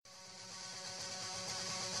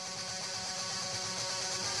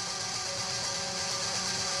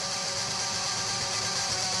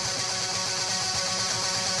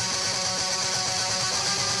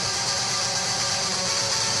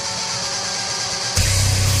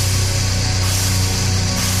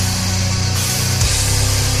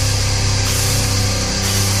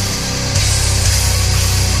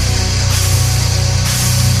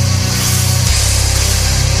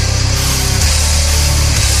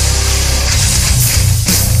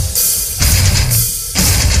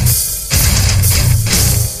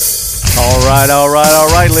All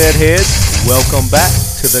right, lead heads. Welcome back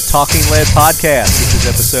to the Talking Lead Podcast. This is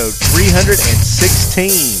episode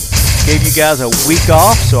 316. Gave you guys a week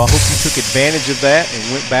off, so I hope you took advantage of that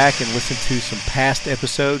and went back and listened to some past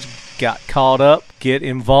episodes, got caught up, get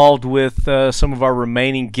involved with some of our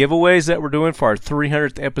remaining giveaways that we're doing for our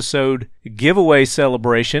 300th episode giveaway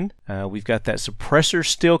celebration. We've got that suppressor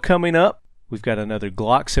still coming up. We've got another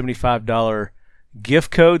Glock $75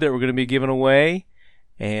 gift code that we're going to be giving away.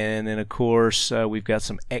 And then, of course, we've got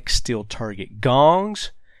some X-Steel Target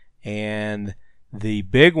gongs. And the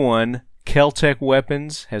big one, Kel-Tec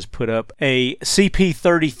Weapons, has put up a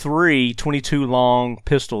CP33 22 long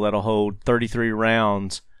pistol that'll hold 33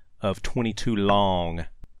 rounds of 22 long.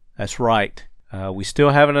 That's right. We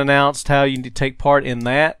still haven't announced how you can take part in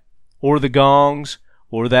that, or the gongs,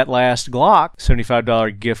 or that last Glock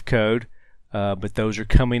 $75 gift code, but those are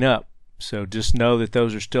coming up. So just know that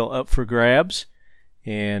those are still up for grabs.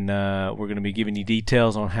 And we're going to be giving you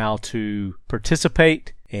details on how to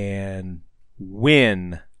participate and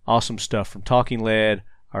win awesome stuff from Talking Lead,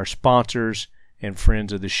 our sponsors, and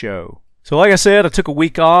friends of the show. So like I said, I took a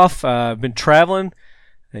week off. I've been traveling.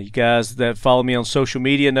 You guys that follow me on social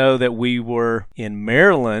media know that we were in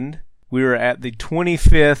Maryland. We were at the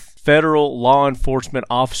 25th Federal Law Enforcement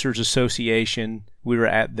Officers Association. We were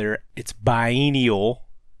at it's biennial.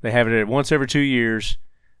 They have it once every 2 years,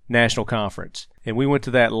 national conference. And we went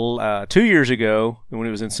to that 2 years ago when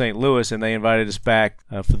it was in St. Louis, and they invited us back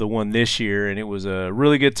for the one this year, and it was a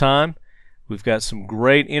really good time. We've got some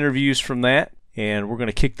great interviews from that, and we're going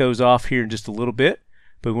to kick those off here in just a little bit.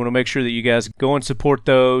 But we want to make sure that you guys go and support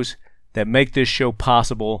those that make this show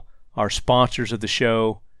possible, our sponsors of the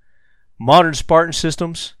show. Modern Spartan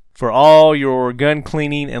Systems, for all your gun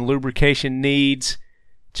cleaning and lubrication needs.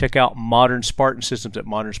 Check out Modern Spartan Systems at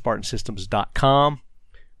modernspartansystems.com.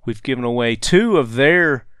 We've given away 2 of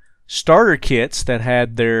their starter kits that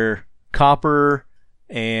had their copper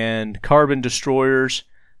and carbon destroyers,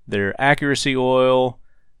 their accuracy oil,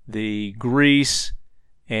 the grease,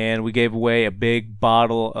 and we gave away a big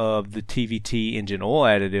bottle of the TVT engine oil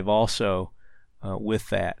additive also with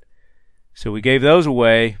that. So we gave those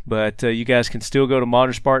away, but you guys can still go to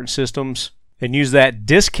Modern Spartan Systems and use that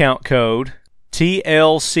discount code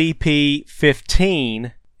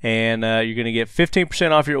TLCP15, and you're going to get 15%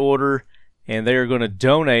 off your order, and they are going to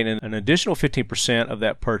donate an additional 15% of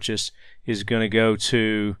that purchase is going to go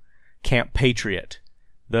to Camp Patriot.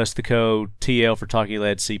 Thus the code TL for Talking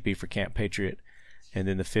Lead, CP for Camp Patriot, and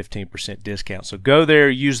then the 15% discount. So go there,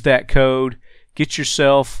 use that code, get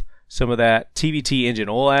yourself some of that TVT engine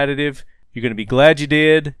oil additive. You're going to be glad you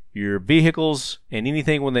did. Your vehicles and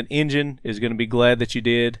anything with an engine is going to be glad that you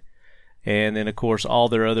did. And then, of course, all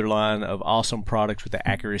their other line of awesome products with the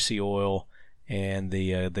accuracy oil and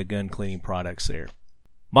the gun cleaning products there.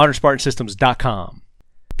 ModernSpartanSystems.com.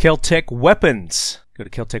 Kel-Tec Weapons. Go to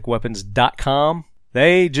KelTecWeapons.com.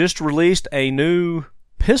 They just released a new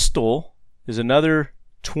pistol. There's another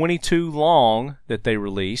 22 long that they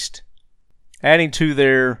released, adding to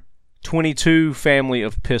their 22 family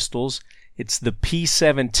of pistols. It's the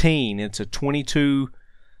P17. It's a 22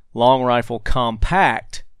 long rifle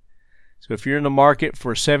compact. So if you're in the market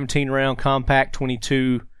for a 17-round compact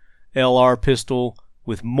 22 LR pistol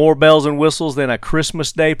with more bells and whistles than a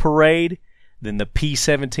Christmas Day parade, then the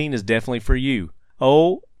P17 is definitely for you.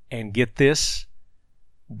 Oh, and get this.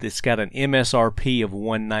 It's got an MSRP of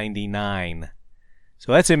 $199.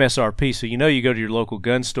 So that's MSRP, so you know you go to your local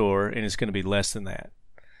gun store and it's going to be less than that.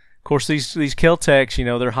 Of course, these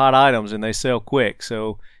Kel-Tecs, they're hot items and they sell quick,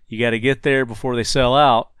 so you got to get there before they sell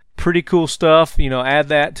out. Pretty cool stuff. Add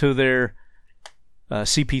that to their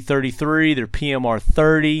CP33, their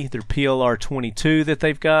PMR30, their PLR22 that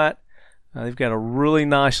they've got. They've got a really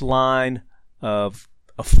nice line of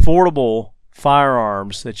affordable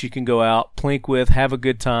firearms that you can go out, plink with, have a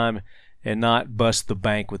good time, and not bust the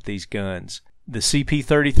bank with these guns. The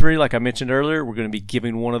CP33, like I mentioned earlier, we're going to be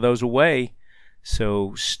giving one of those away.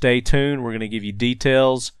 So stay tuned. We're going to give you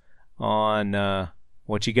details on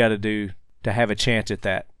what you got to do to have a chance at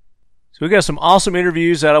that. So we got some awesome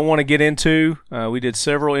interviews that I want to get into. We did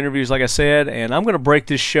several interviews, like I said, and I'm going to break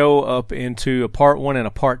this show up into a part 1 and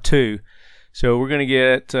a part 2. So we're going to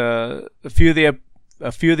get a few of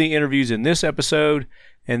the interviews in this episode,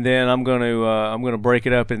 and then I'm going to break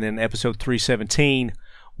it up, and then episode 317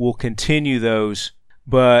 we'll continue those.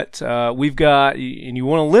 But we've got, and you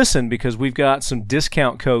want to listen because we've got some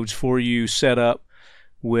discount codes for you set up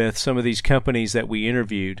with some of these companies that we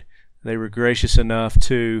interviewed. They were gracious enough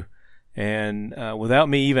to, and without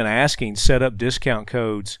me even asking, set up discount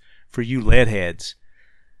codes for you lead heads.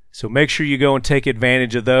 So make sure you go and take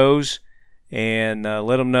advantage of those. and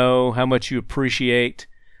let them know how much you appreciate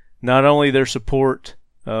not only their support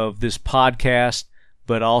of this podcast,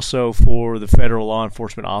 but also for the Federal Law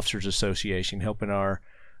Enforcement Officers Association, helping our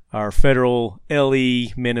federal LE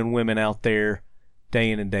men and women out there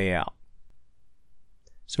day in and day out.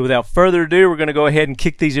 So without further ado, we're going to go ahead and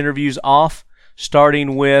kick these interviews off,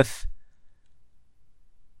 starting with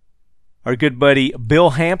our good buddy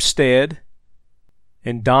Bill Hampstead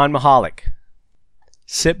and Don Mahalik.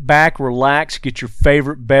 Sit back, relax, get your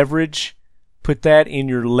favorite beverage, put that in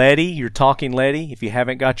your Leady, your talking Leady. If you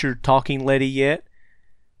haven't got your talking Leady yet,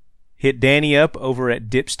 hit Danny up over at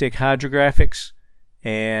Dipstick Hydrographics,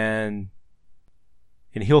 and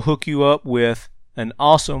he'll hook you up with an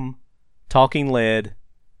awesome talking lead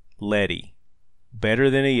Leady. Better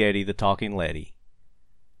than a Yeti, the talking Leady.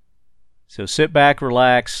 So sit back,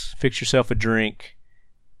 relax, fix yourself a drink,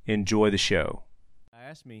 enjoy the show. I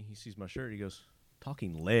asked me, he sees my shirt, he goes,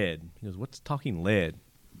 talking lead. He goes, what's talking lead?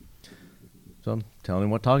 So I'm telling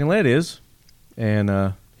him what talking lead is,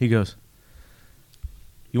 and he goes,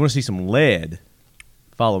 you want to see some lead?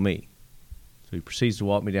 Follow me. So he proceeds to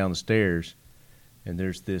walk me down the stairs, and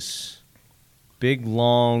there's this big,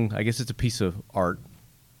 long, I guess it's a piece of art,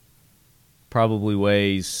 probably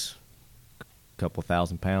weighs a couple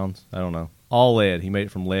 1,000 pounds. I don't know. All lead. He made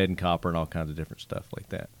it from lead and copper and all kinds of different stuff like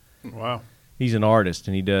that. Wow. He's an artist,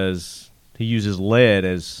 and he uses lead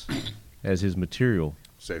as his material.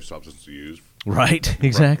 Safe substance to use. Right,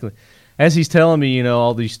 exactly. As he's telling me,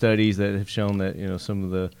 all these studies that have shown that, some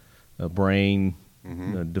of the brain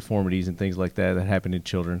deformities and things like that happen in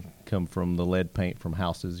children come from the lead paint from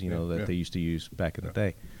houses, that they used to use back in the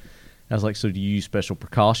day. I was like, so do you use special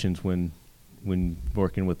precautions when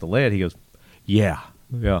working with the lead? He goes, yeah.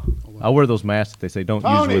 I wear those masks that they say don't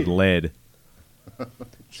use with lead.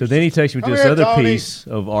 So then he takes me to this other piece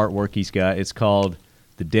of artwork he's got. It's called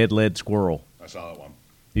The Dead Lead Squirrel. I saw that one.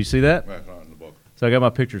 You see that? I saw it in the book. So I got my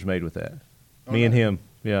pictures made with that. Me and him.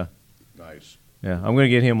 Yeah. Nice. Yeah, I'm going to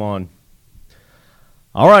get him on.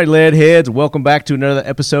 All right, lead heads, welcome back to another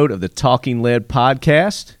episode of the Talking Lead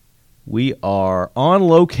podcast. We are on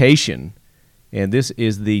location, and this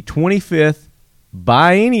is the 25th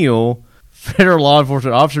Biennial Federal Law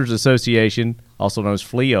Enforcement Officers Association, also known as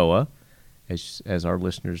FLEOA, as our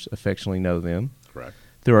listeners affectionately know them. Correct.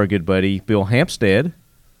 Through our good buddy Bill Hampstead.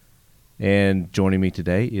 And joining me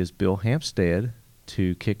today is Bill Hampstead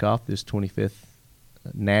to kick off this 25th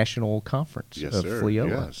National Conference of FLEOA.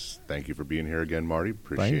 Yes. Thank you for being here again, Marty.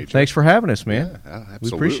 Appreciate you. Thanks for having us, man. Yeah,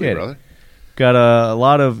 absolutely, we appreciate brother. it. Got a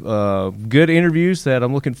lot of good interviews that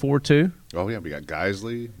I'm looking forward to. Oh, yeah. We got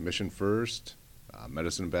Geisley, Mission First,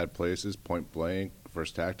 Medicine in Bad Places, Point Blank,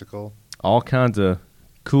 First Tactical. All kinds of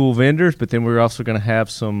cool vendors, but then we're also going to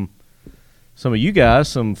have some of you guys,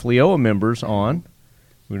 some FLEOA members on.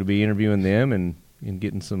 We're going to be interviewing them and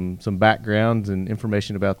getting some backgrounds and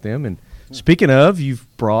information about them. And speaking of, you've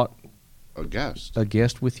brought a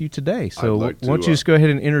guest with you today. So why don't you just go ahead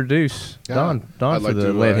and introduce Don I'd for like the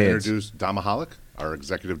to lead heads. introduce Don Mahalik, our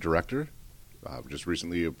executive director, just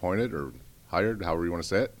recently appointed or hired, however you want to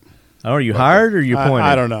say it. Oh, are you hired or are you appointed?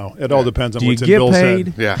 I don't know. It all depends on Do you what's in get Bill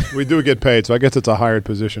paid? said. Yeah. We do get paid, so I guess it's a hired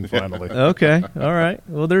position finally. Okay, all right.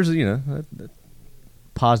 Well, there's a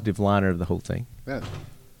positive liner of the whole thing. Yeah.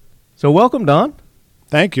 So welcome, Don.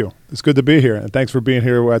 Thank you. It's good to be here, and thanks for being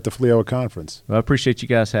here at the FLEOA conference. Well, I appreciate you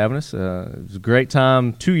guys having us. It was a great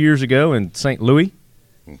time 2 years ago in St. Louis.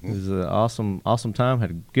 It was an awesome time.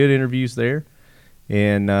 Had good interviews there.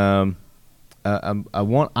 And I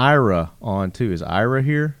want Ira on, too. Is Ira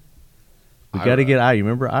here? We got to get Ira. You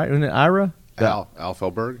remember Ira? Al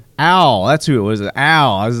Felberg? Al. That's who it was.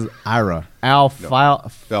 Al. This is Ira. Al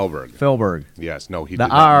Felberg. Yes. No, he the did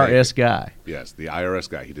not IRS guy. Yes, the IRS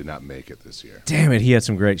guy. He did not make it this year. Damn it. He had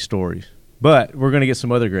some great stories. But we're going to get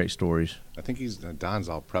some other great stories. I think Don's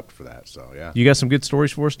all prepped for that, so yeah. You got some good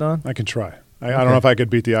stories for us, Don? I can try. I don't know if I could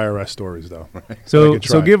beat the IRS stories, though.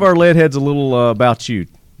 So give our lead heads a little about you, a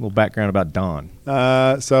little background about Don.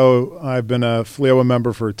 So I've been a FLEOA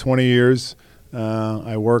member for 20 years.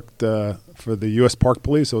 I worked for the U.S. Park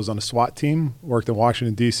Police. I was on a SWAT team, worked in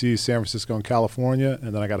Washington, D.C., San Francisco, and California,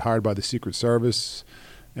 and then I got hired by the Secret Service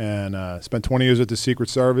and spent 20 years with the Secret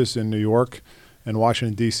Service in New York and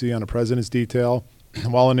Washington, D.C. on a president's detail.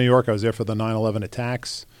 While in New York, I was there for the 9/11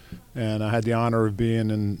 attacks, and I had the honor of being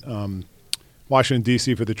in Washington,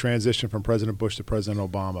 D.C. for the transition from President Bush to President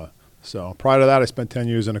Obama. So prior to that, I spent 10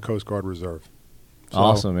 years in the Coast Guard Reserve. So,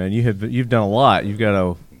 awesome, man. You've done a lot. You've got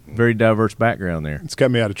a very diverse background there. It's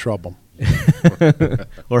kept me out of trouble.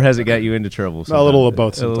 Or has it got you into trouble? A little of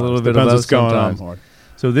both sometimes. A little bit Depends of both what's going sometimes. on.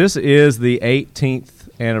 So this is the 18th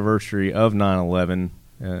anniversary of 9/11.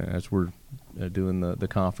 As we're doing the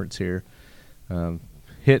conference here.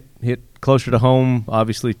 Hit closer to home,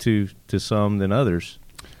 obviously, to some than others.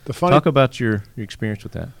 Talk about your experience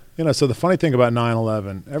with that. So the funny thing about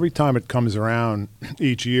 9/11, every time it comes around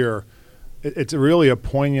each year, it's really a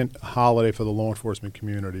poignant holiday for the law enforcement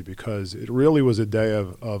community because it really was a day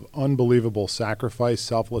of unbelievable sacrifice,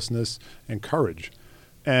 selflessness, and courage.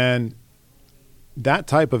 And that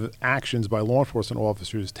type of actions by law enforcement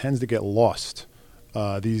officers tends to get lost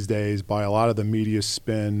these days by a lot of the media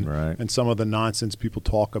spin and some of the nonsense people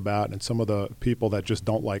talk about and some of the people that just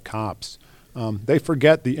don't like cops. They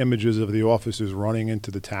forget the images of the officers running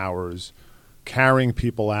into the towers, carrying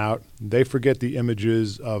people out. They forget the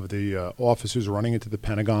images of the officers running into the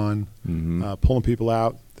Pentagon, pulling people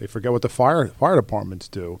out. They forget what the fire departments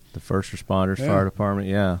do. The first responders, fire department,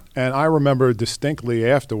 And I remember distinctly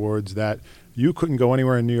afterwards that you couldn't go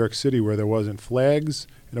anywhere in New York City where there wasn't flags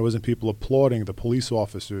and there wasn't people applauding the police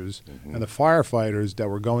officers and the firefighters that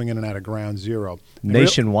were going in and out of Ground Zero.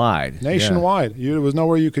 Nationwide. There was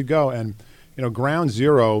nowhere you could go. And, Ground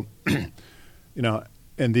Zero,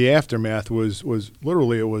 and the aftermath was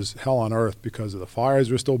literally, it was hell on earth because of the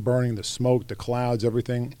fires were still burning, the smoke, the clouds,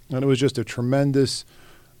 everything. And it was just a tremendous,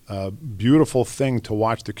 beautiful thing to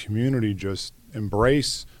watch the community just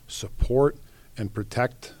embrace, support, and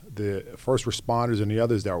protect the first responders and the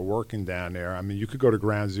others that were working down there. I mean, you could go to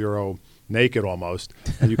Ground Zero naked almost,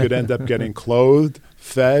 and you could end up getting clothed,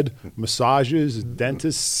 fed, massages,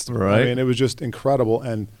 dentists. Right. I mean, it was just incredible.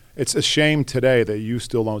 And it's a shame today that you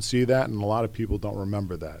still don't see that, and a lot of people don't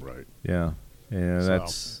remember that. Right. Yeah.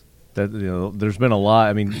 That's that. There's been a lot.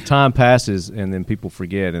 I mean, time passes, and then people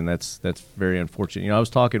forget, and that's very unfortunate. I was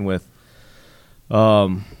talking with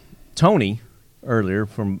Tony earlier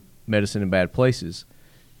from Medicine in Bad Places.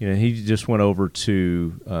 He just went over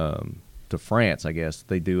to France. I guess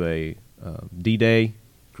they do a D-Day,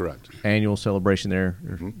 correct, annual celebration there,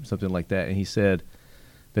 or something like that, and he said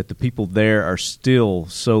that the people there are still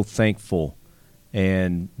so thankful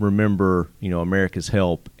and remember, America's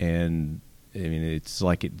help. And I mean, it's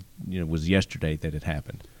like it, was yesterday that it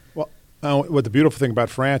happened. Well, what the beautiful thing about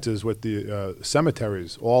France is with the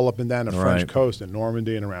cemeteries all up and down the French coast in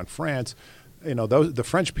Normandy and around France, the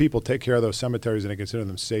French people take care of those cemeteries and they consider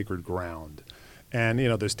them sacred ground. And,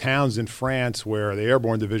 there's towns in France where the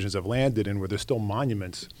airborne divisions have landed and where there's still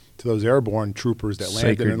monuments to those airborne troopers that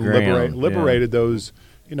landed and liberated those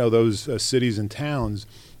those cities and towns.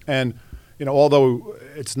 And, although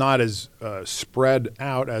it's not as spread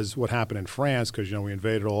out as what happened in France because, we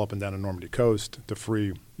invaded all up and down the Normandy coast to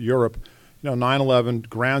free Europe, 9/11,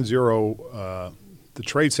 Ground Zero, the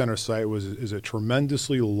Trade Center site is a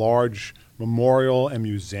tremendously large memorial and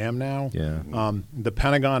museum now. Yeah. The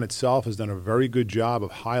Pentagon itself has done a very good job of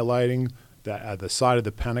highlighting the side of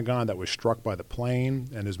the Pentagon that was struck by the plane,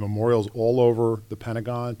 and there's memorials all over the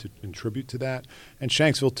Pentagon in tribute to that. And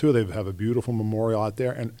Shanksville, too, they have a beautiful memorial out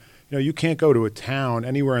there. And, you can't go to a town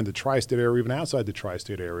anywhere in the tri-state area, even outside the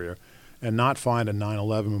tri-state area, and not find a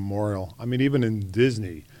 9/11 memorial. I mean, even in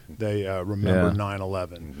Disney, they remember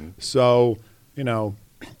 9/11. So,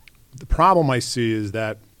 the problem I see is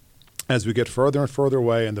that as we get further and further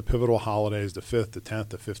away and the pivotal holidays, the 5th, the 10th,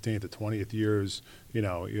 the 15th, the 20th years,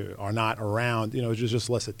 are not around, there's just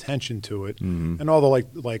less attention to it. And although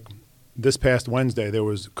like this past Wednesday, there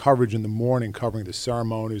was coverage in the morning covering the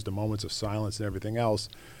ceremonies, the moments of silence and everything else,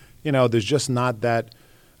 there's just not that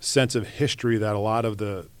sense of history that a lot of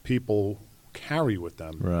the people carry with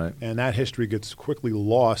them. Right. And that history gets quickly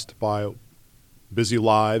lost by busy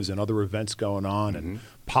lives and other events going on and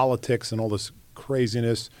politics and all this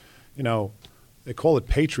craziness. They call it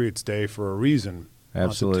Patriots Day for a reason.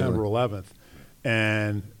 Absolutely. On September 11th.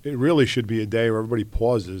 And it really should be a day where everybody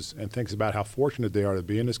pauses and thinks about how fortunate they are to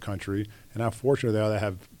be in this country and how fortunate they are to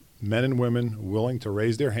have men and women willing to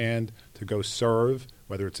raise their hand to go serve,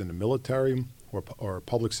 whether it's in the military or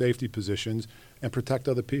public safety positions, and protect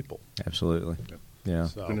other people. Absolutely. Yeah.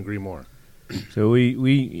 So. Couldn't agree more. So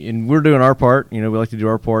we're doing our part. We like to do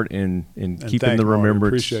our part in keeping the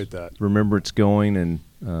remembrance going and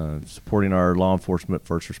supporting our law enforcement,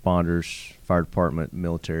 first responders, fire department,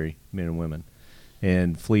 military men and women,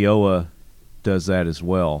 and FLEOA does that as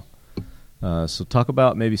well. So talk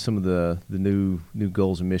about maybe some of the new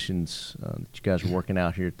goals and missions that you guys are working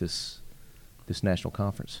out here at this national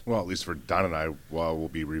conference. Well, at least for Don and I, we'll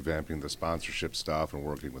be revamping the sponsorship stuff and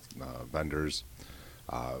working with vendors.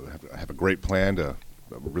 Have a great plan to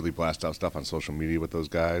really blast out stuff on social media with those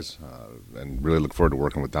guys, and really look forward to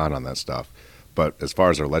working with Don on that stuff. But as far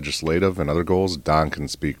as our legislative and other goals, Don can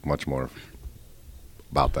speak much more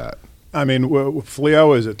about that. I mean,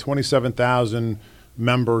 FLEOA is a 27,000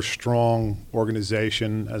 member-strong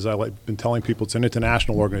organization. As I've been telling people, it's an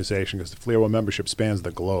international organization because the FLEOA membership spans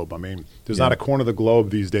the globe. I mean, there's not a corner of the globe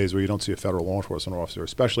these days where you don't see a federal law enforcement officer,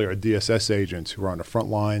 especially our DSS agents who are on the front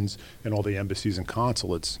lines in all the embassies and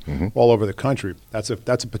consulates all over the country. That's a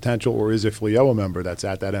potential or is a FLEOA member that's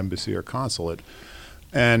at that embassy or consulate.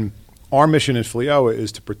 And our mission in FLEOA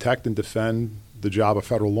is to protect and defend the job of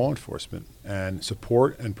federal law enforcement and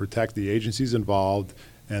support and protect the agencies involved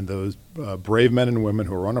and those brave men and women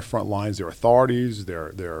who are on the front lines, their authorities,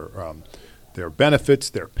 their benefits,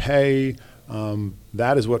 their pay.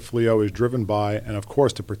 That is what FLEOA is driven by, and of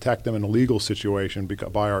course to protect them in a legal situation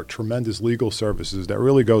by our tremendous legal services that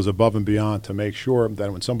really goes above and beyond to make sure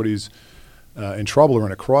that when somebody's in trouble or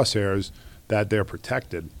in a crosshairs, that they're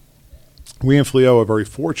protected. We in FLEOA are very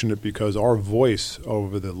fortunate because our voice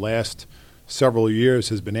over the last several years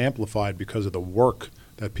has been amplified because of the work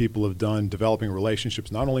that people have done developing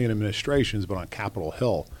relationships not only in administrations but on Capitol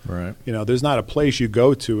Hill. Right. You know, there's not a place you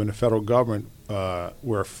go to in the federal government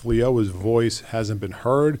where FLEOA's voice hasn't been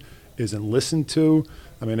heard, isn't listened to.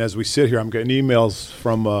 I mean, as we sit here, I'm getting emails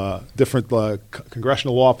from different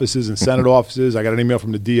congressional offices and Senate offices. I got an email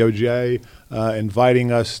from the DOJ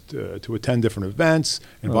inviting us to attend different events,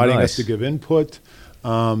 inviting us to give input.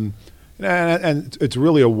 And it's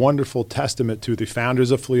really a wonderful testament to the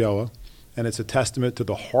founders of FLEOA, and it's a testament to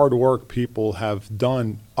the hard work people have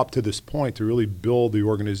done up to this point to really build the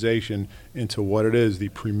organization into what it is, the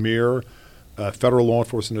premier federal law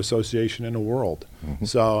enforcement association in the world.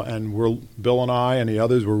 So, and Bill and I and the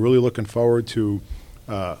others, we're really looking forward to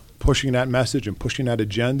pushing that message and pushing that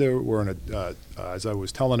agenda. We're in as I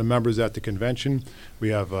was telling the members at the convention, we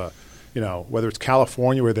have whether it's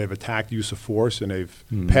California where they've attacked use of force and they've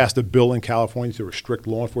passed a bill in California to restrict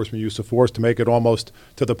law enforcement use of force to make it almost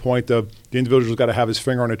to the point of the individual's got to have his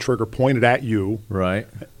finger on a trigger pointed at you, right?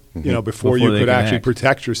 Before you could actually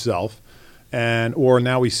protect yourself. Or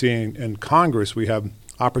now we see in Congress, we have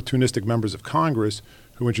opportunistic members of Congress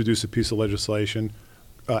who introduce a piece of legislation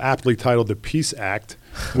aptly titled the Peace Act,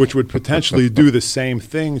 which would potentially do the same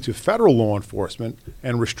thing to federal law enforcement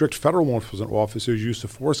and restrict federal law enforcement officers' use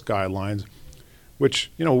of force guidelines, which,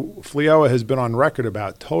 FLEOA has been on record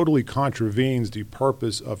about totally contravenes the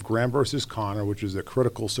purpose of Graham versus Connor, which is a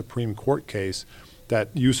critical Supreme Court case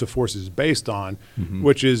that use of force is based on,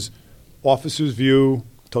 which is officers' view,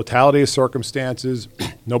 totality of circumstances.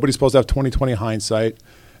 Nobody's supposed to have 20/20 hindsight.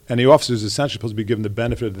 And the officer is essentially supposed to be given the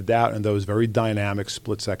benefit of the doubt in those very dynamic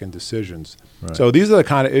split-second decisions. Right. So these are the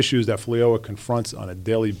kind of issues that FLEOA confronts on a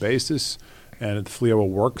daily basis, and FLEOA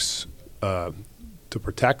works to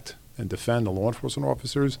protect and defend the law enforcement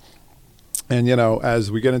officers. And,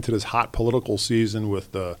 as we get into this hot political season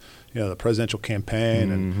with the presidential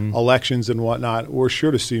campaign and elections and whatnot, we're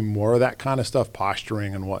sure to see more of that kind of stuff,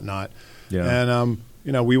 posturing and whatnot. Yeah.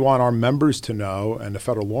 And, we want our members to know and the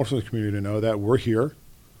federal law enforcement community to know that we're here.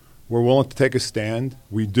 We're willing to take a stand.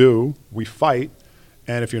 We fight.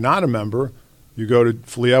 And if you're not a member, you go to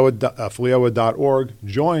FLEOA.org,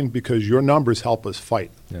 join because your numbers help us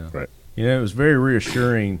fight. Yeah. Right. It was very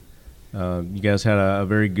reassuring. You guys had a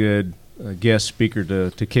very good guest speaker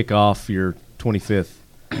to kick off your 25th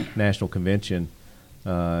National Convention.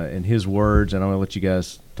 And his words, and I'm going to let you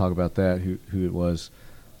guys talk about that, who it was,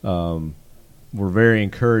 were very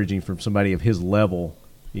encouraging from somebody of his level,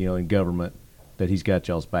 in government, that he's got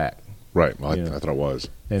y'all's back. Right. Well, I thought it was.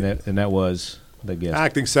 And that was the guest.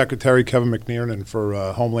 Acting Secretary Kevin McNiernan for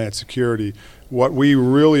Homeland Security. What we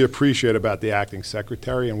really appreciate about the Acting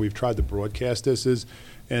Secretary, and we've tried to broadcast this, is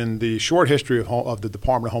in the short history of the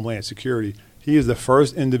Department of Homeland Security, he is the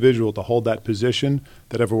first individual to hold that position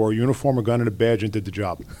that ever wore a uniform, a gun, and a badge and did the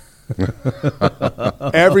job.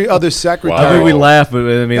 Every other secretary. I think we laugh, but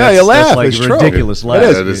I mean, that's like a ridiculous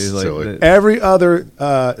laugh. It is silly. Every other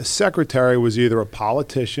secretary was either a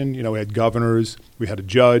politician. We had governors, we had a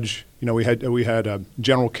judge. We had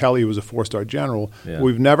General Kelly, who was a 4-star general. Yeah.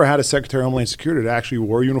 We've never had a Secretary of Homeland Security that actually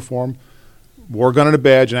wore a uniform, wore a gun and a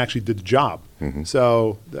badge, and actually did the job.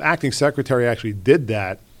 So the acting secretary actually did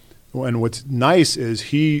that. And what's nice is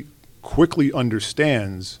he quickly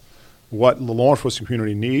understands what the law enforcement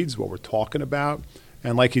community needs, what we're talking about,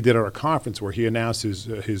 and like he did at our conference where he announced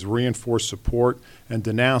his reinforced support and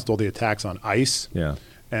denounced all the attacks on ICE,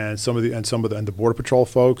 and the Border Patrol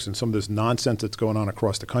folks and some of this nonsense that's going on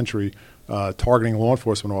across the country, targeting law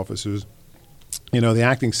enforcement officers. The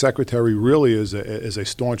acting secretary really is a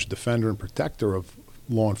staunch defender and protector of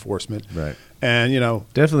law enforcement, right? And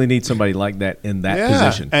definitely need somebody like that in that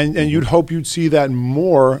position. And you'd hope you'd see that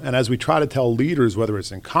more. And as we try to tell leaders, whether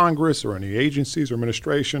it's in Congress or in the agencies or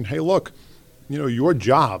administration, hey, look, your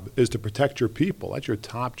job is to protect your people. That's your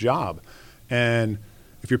top job. And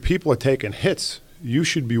if your people are taking hits, you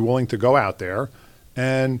should be willing to go out there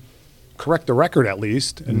and correct the record at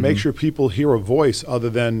least and make sure people hear a voice other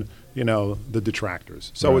than, the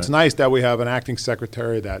detractors. So it's nice that we have an acting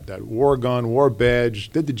secretary that wore a gun, wore a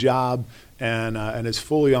badge, did the job, and is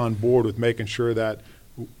fully on board with making sure that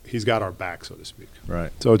he's got our back, so to speak.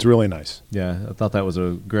 Right. So it's really nice. Yeah, I thought that was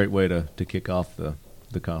a great way to kick off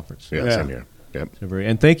the conference. Yeah, same here. Yep.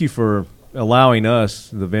 And thank you for allowing us,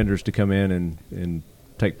 the vendors, to come in and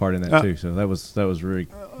take part in that too. So that was very,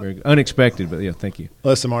 very unexpected, but yeah, thank you.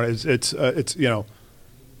 Listen, Martin, it's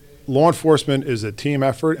law enforcement is a team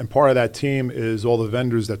effort, and part of that team is all the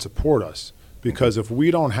vendors that support us. Because if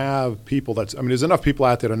we don't have people there's enough people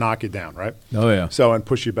out there to knock you down, right? Oh yeah. So and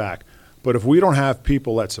push you back. But if we don't have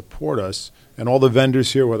people that support us, and all the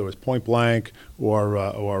vendors here, whether it was Point Blank or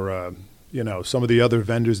some of the other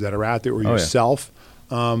vendors that are out there, or yourself,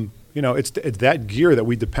 it's that gear that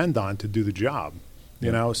we depend on to do the job.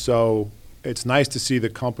 So it's nice to see the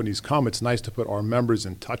companies come. It's nice to put our members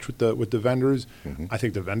in touch with the vendors. I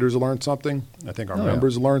think the vendors learn something. I think our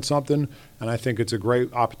members learn something, and I think it's a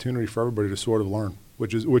great opportunity for everybody to sort of learn,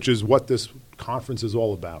 which is what this conference is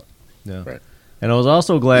all about. Yeah. Right. And I was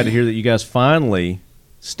also glad to hear that you guys finally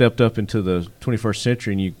stepped up into the 21st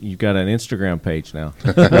century, and you've got an Instagram page now.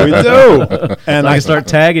 We do, and I can start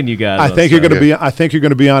tagging you guys. I think you're going to be. I think you're going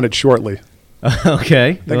to be on it shortly.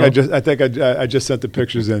 Okay. I just sent the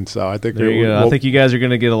pictures in, so I think there you go. I think you guys are going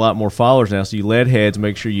to get a lot more followers now. So you lead heads,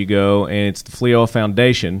 make sure you go, and it's the FLEOA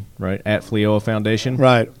Foundation, right? At FLEOA Foundation,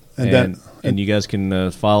 right? And you guys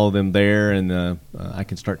can follow them there, and I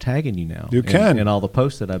can start tagging you now. You can, and all the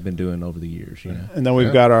posts that I've been doing over the years. And then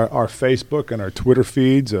we've got our Facebook and our Twitter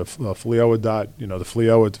feeds of FLEOA the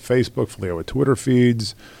FLEOA Facebook, FLEOA Twitter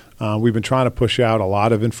feeds. We've been trying to push out a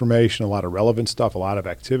lot of information, a lot of relevant stuff, a lot of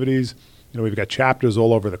activities. We've got chapters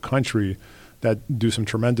all over the country that do some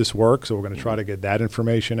tremendous work, so we're going to try to get that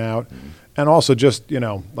information out. And also just,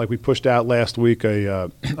 like we pushed out last week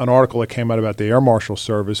an article that came out about the Air Marshal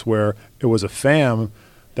Service where it was a FAM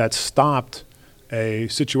that stopped a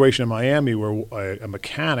situation in Miami where a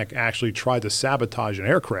mechanic actually tried to sabotage an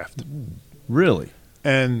aircraft. Really?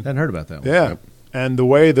 And I hadn't heard about that one. Yeah. And the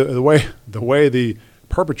way the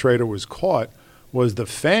perpetrator was caught was the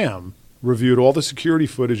FAM reviewed all the security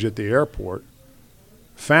footage at the airport,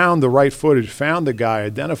 found the right footage, found the guy,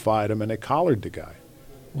 identified him, and they collared the guy.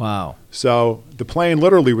 Wow. So the plane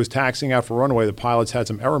literally was taxiing out for runway. The pilots had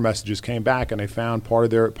some error messages, came back, and they found part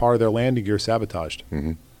of their landing gear sabotaged.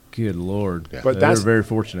 Mm-hmm. Good Lord. Yeah. But they're very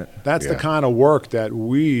fortunate. That's the kind of work that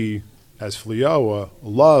we, as FLEOA,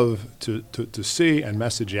 love to see and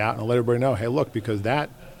message out and let everybody know, hey, look, because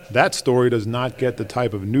that story does not get the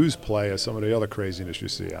type of news play as some of the other craziness you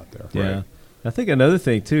see out there. Yeah. Right? I think another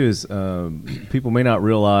thing, too, is people may not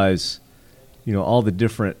realize, all the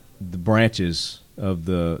different branches of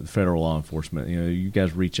the federal law enforcement. You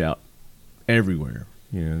guys reach out everywhere.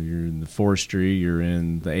 You're in the forestry, you're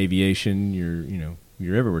in the aviation,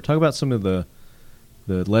 you're everywhere. Talk about some of the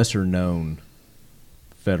lesser-known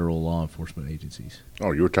federal law enforcement agencies.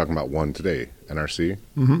 Oh, you were talking about one today, NRC?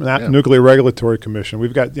 Mm-hmm. Nuclear Regulatory Commission.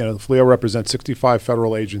 We've got, FLEOA represents 65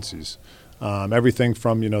 federal agencies. Everything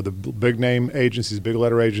from, the big name agencies, big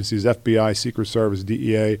letter agencies, FBI, Secret Service,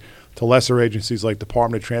 DEA, to lesser agencies like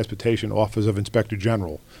Department of Transportation, Office of Inspector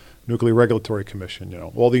General, Nuclear Regulatory Commission,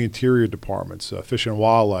 all the interior departments, Fish and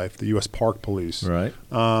Wildlife, the U.S. Park Police, right.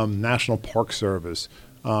 National Park Service.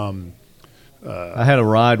 I had a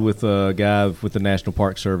ride with a guy with the National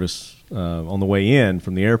Park Service on the way in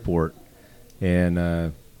from the airport, and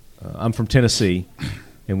I'm from Tennessee,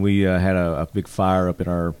 and we had a big fire up in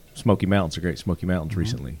our Smoky Mountains, the Great Smoky Mountains,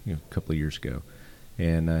 recently, a couple of years ago,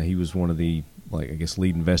 and he was one of the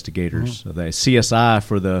lead investigators of that CSI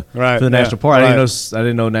for the national park. Right. I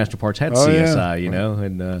didn't know national parks had CSI,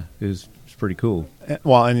 and it was pretty cool.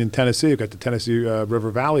 Well, and in Tennessee, you've got the Tennessee River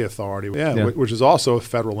Valley Authority, which is also a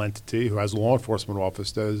federal entity who has law enforcement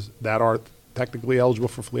officers that are technically eligible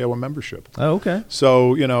for FLEOA membership. Oh, okay.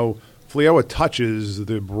 So, FLEOA touches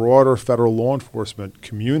the broader federal law enforcement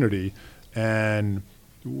community, and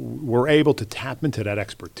we're able to tap into that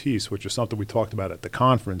expertise, which is something we talked about at the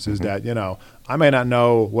conference, is that, I may not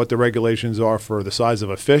know what the regulations are for the size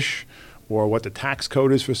of a fish or what the tax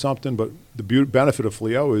code is for something, but the benefit of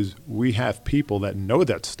FLEOA is we have people that know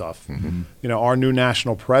that stuff. Mm-hmm. Our new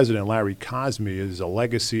national president, Larry Cosme, is a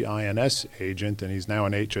legacy INS agent, and he's now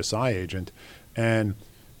an HSI agent. And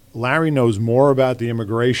Larry knows more about the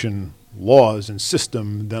immigration laws and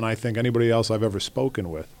system than I think anybody else I've ever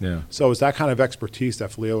spoken with. Yeah. So it's that kind of expertise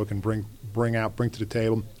that FLEOA can bring to the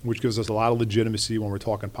table, which gives us a lot of legitimacy when we're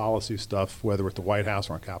talking policy stuff, whether at the White House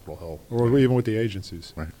or on Capitol Hill, or even with the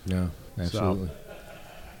agencies. Right. Yeah, absolutely.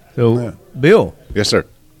 So Bill. Yes, sir.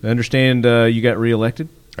 I understand you got reelected.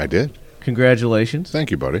 I did. Congratulations.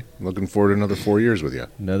 Thank you, buddy. Looking forward to another 4 years with you.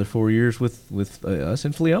 Another 4 years with us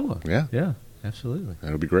in FLEOA. Yeah. Yeah, absolutely.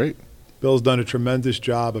 That'll be great. Bill's done a tremendous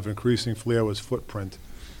job of increasing FLEOA's footprint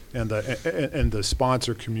and the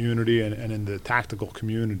sponsor community and in the tactical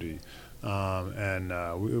community. We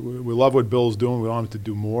love what Bill's doing. We want him to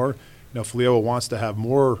do more. FLEOA wants to have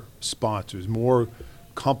more sponsors, more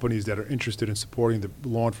companies that are interested in supporting the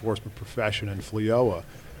law enforcement profession and FLEOA.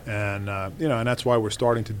 And that's why we're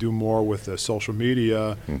starting to do more with social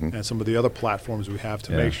media and some of the other platforms we have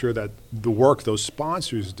to make sure that the work those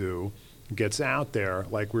sponsors do gets out there.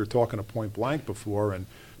 Like we were talking to Point Blank before, and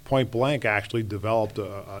Point Blank actually developed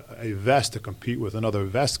a vest to compete with another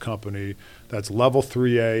vest company that's level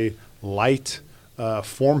 3A, light,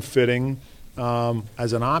 form-fitting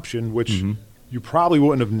as an option, which you probably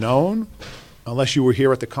wouldn't have known unless you were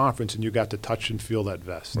here at the conference and you got to touch and feel that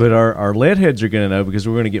vest. But our lead heads are going to know because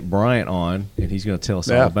we're going to get Bryant on, and he's going to tell us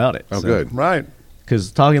all about it. Oh, so. Good. Right. Because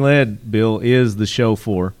Talking Lead, Bill, is the show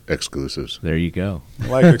for exclusives. There you go. I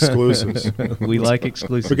like exclusives. We like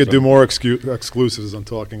exclusives. We could do more exclusives on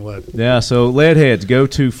Talking Lead. Yeah, so lead heads, go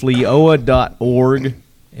to FLEOA.org,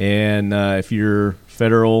 and if you're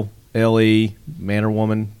federal, LE, man or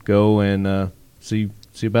woman, go and see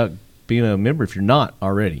about being a member if you're not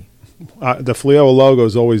already. The FLEOA logo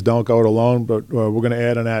is always "Don't go it alone," but we're going to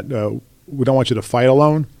add on that. We don't want you to fight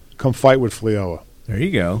alone. Come fight with FLEOA. There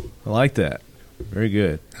you go. I like that. Very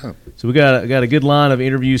good. Oh. So we got a good line of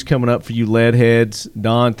interviews coming up for you lead heads.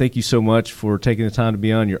 Don, thank you so much for taking the time to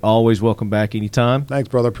be on. You're always welcome back anytime. Thanks,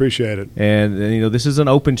 brother. Appreciate it. And this is an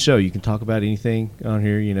open show. You can talk about anything on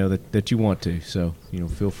here, that you want to. So,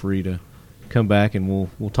 feel free to come back and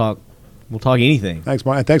we'll talk anything. Thanks,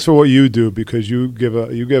 Mike. And thanks for what you do, because you give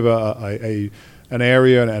an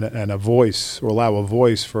area and a voice, or allow a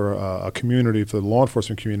voice for a community, for the law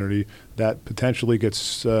enforcement community that potentially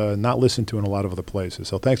gets not listened to in a lot of other places.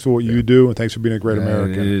 So thanks for what you do, and thanks for being a great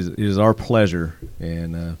American. It is our pleasure.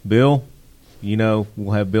 And Bill,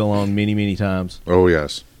 we'll have Bill on many, many times. Oh,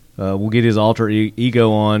 yes. We'll get his alter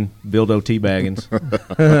ego on, Bildo T. Baggins.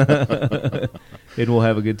 And we'll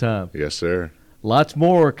have a good time. Yes, sir. Lots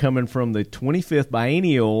more coming from the 25th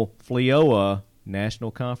Biennial FLEOA National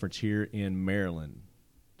Conference here in Maryland.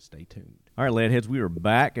 Stay tuned. All right, Leadheads, we are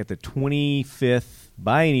back at the 25th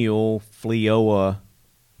Biennial FLEOA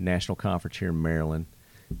National Conference here in Maryland.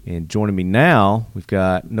 And joining me now, we've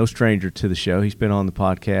got no stranger to the show. He's been on the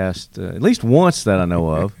podcast at least once that I know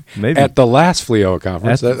of. Maybe at the last FLEOA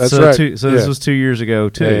conference. That's right. This was 2 years ago,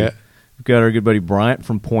 too. Yeah. We've got our good buddy Bryant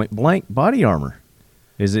from Point Blank Body Armor.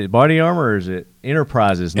 Is it Body Armor or is it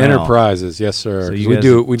Enterprises now? Enterprises, yes, sir. So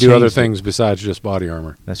we do other things besides just Body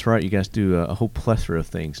Armor. That's right. You guys do a whole plethora of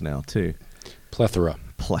things now, too. Plethora.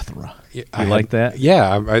 You like that?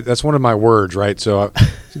 Yeah, that's one of my words, right? So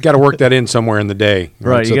I've got to work that in somewhere in the day.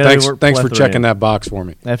 Right. So thanks for checking that box for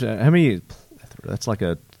me. How many? That's like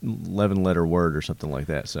a 11-letter word or something like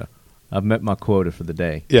that. So I've met my quota for the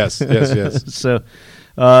day. Yes. So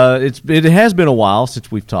it has been a while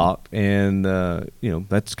since we've talked, and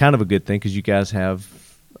that's kind of a good thing because you guys have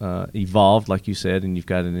evolved, like you said, and you've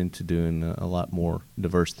gotten into doing a lot more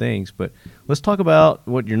diverse things. But let's talk about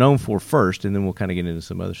what you're known for first, and then we'll kind of get into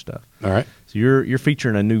some other stuff. All right. So you're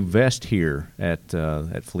featuring a new vest here at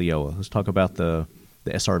FLEOA. Let's talk about the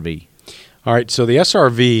SRV. All right. So the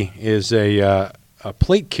SRV is a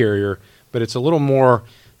plate carrier, but it's a little more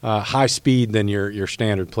high speed than your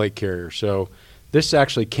standard plate carrier. So this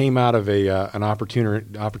actually came out of an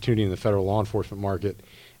opportunity in the federal law enforcement market,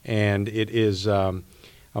 and it is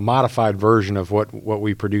a modified version of what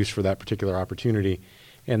we produce for that particular opportunity.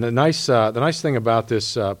 And the nice thing about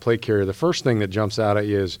this plate carrier, the first thing that jumps out at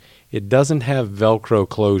you is it doesn't have Velcro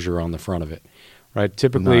closure on the front of it. Right,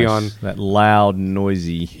 typically on that loud,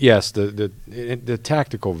 noisy. Yes, the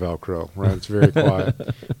tactical Velcro. Right, it's very quiet.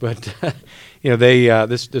 But they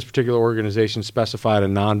this particular organization specified a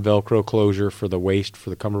non-Velcro closure for the waist for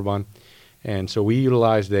the cummerbund, and so we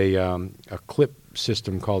utilized a clip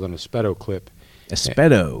system called an Espeto clip.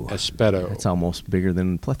 Espeto. That's almost bigger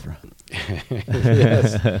than plethora.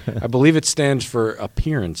 Yes, I believe it stands for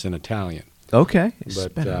appearance in Italian. Okay.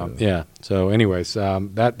 But yeah. So, anyways,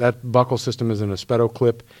 that buckle system is an Espeto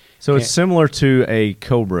clip. So it's similar to a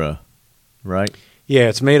Cobra, right? Yeah,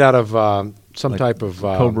 it's made out of some type of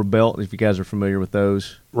Cobra belt, if you guys are familiar with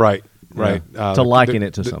those. Right. Right. To liken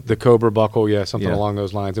it to something. The Cobra buckle, something along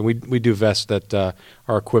those lines. And we do vests that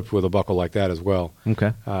are equipped with a buckle like that as well.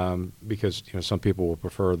 Okay. Because some people will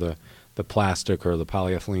prefer the plastic or the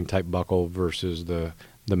polyethylene type buckle versus the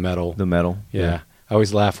metal. The metal. Yeah. I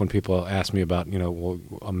always laugh when people ask me about, well,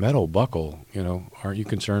 a metal buckle, aren't you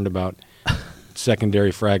concerned about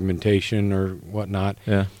secondary fragmentation or whatnot?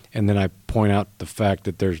 Yeah. And then I point out the fact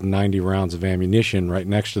that there's 90 rounds of ammunition right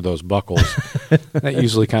next to those buckles. That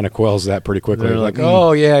usually kind of quells that pretty quickly. They're like,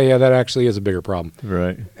 oh, yeah, that actually is a bigger problem.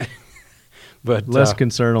 Right. But less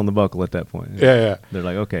concern on the buckle at that point. Yeah. They're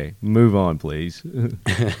like, okay, move on, please.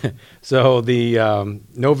 So the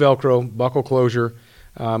no Velcro buckle closure.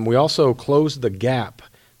 We also closed the gap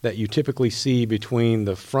that you typically see between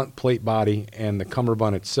the front plate body and the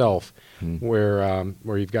cummerbund itself, where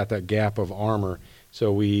you've got that gap of armor.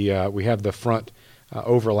 So we have the front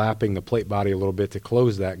overlapping the plate body a little bit to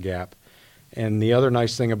close that gap. And the other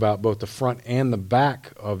nice thing about both the front and the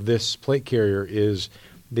back of this plate carrier is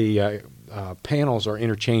the panels are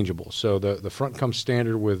interchangeable. So the front comes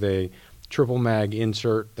standard with a triple mag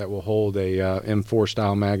insert that will hold a M4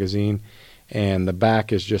 style magazine, and the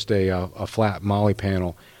back is just a flat MOLLE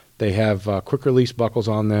panel. They have quick release buckles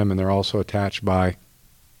on them, and they're also attached by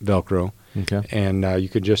Velcro. Okay. And you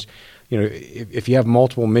could just, if you have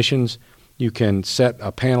multiple missions, you can set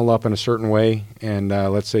a panel up in a certain way, and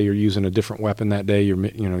let's say you're using a different weapon that day. Your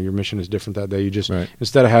mission is different that day. You just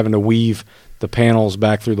instead of having to weave the panels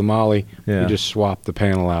back through the MOLLE, you just swap the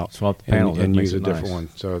panel out. Swap the panel and use a different one.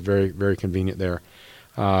 So very, very convenient there.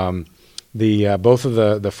 Both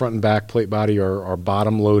of the front and back plate body are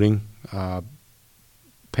bottom loading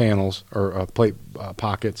panels or plate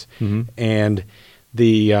pockets, and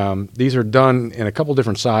these are done in a couple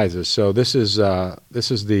different sizes. So this is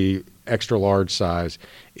the extra large size.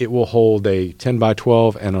 It will hold a 10 by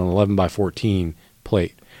 12 and an 11 by 14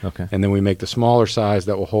 plate. Okay. And then we make the smaller size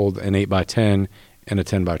that will hold an 8 by 10 and a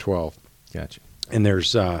 10 by 12. Gotcha. And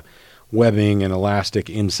there's webbing and elastic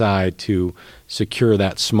inside to secure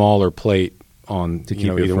that smaller plate on to keep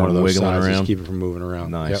it either from one of those wiggling sizes, around. keep it from moving around.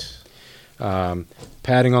 Nice. Yep.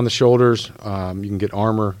 Padding on the shoulders. You can get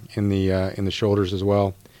armor in the shoulders as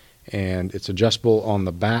well, and it's adjustable on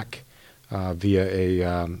the back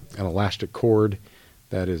via an elastic cord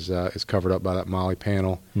that is covered up by that MOLLE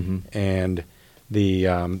panel. And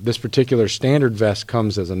this particular standard vest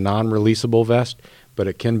comes as a non-releasable vest, but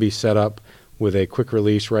it can be set up with a quick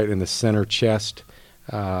release right in the center chest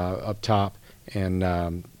up top,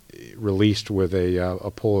 and released with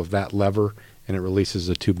a pull of that lever, and it releases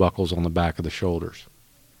the two buckles on the back of the shoulders.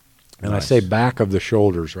 And Nice. I say back of the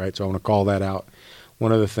shoulders, right? So I want to call that out.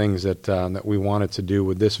 One of the things that we wanted to do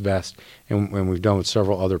with this vest, and we've done with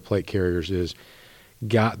several other plate carriers, is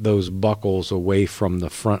got those buckles away from the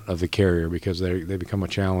front of the carrier, because they become a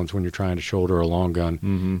challenge when you're trying to shoulder a long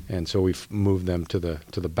gun. And so we've moved them to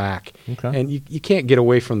the back. Okay. And you can't get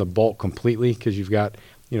away from the bulk completely, because you've got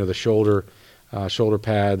the shoulder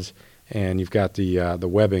pads, and you've got the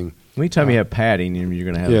webbing. Anytime you have padding, you're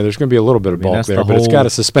going to have... Yeah, there's going to be a little bit of bulk that's there, the but it's whole- got to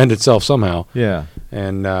suspend itself somehow. Yeah.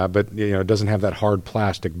 And but it doesn't have that hard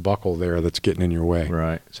plastic buckle there that's getting in your way.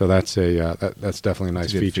 Right. So that's that's definitely a nice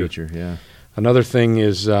It's a good feature. yeah. Another thing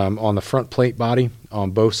is on the front plate body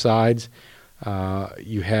on both sides,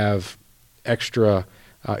 you have extra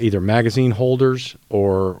either magazine holders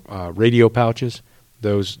or radio pouches.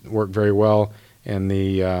 Those work very well. And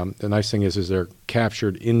the nice thing is they're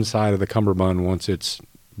captured inside of the cummerbund once it's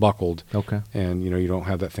buckled. Okay. And you don't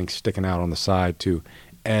have that thing sticking out on the side to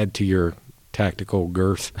add to your tactical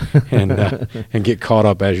girth and get caught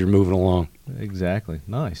up as you're moving along. Exactly.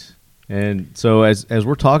 Nice. And so as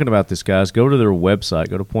we're talking about this, guys, go to their website.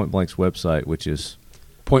 Go to Point Blank's website, which is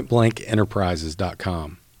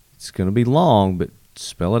pointblankenterprises.com. It's going to be long, but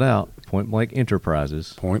spell it out. Point Blank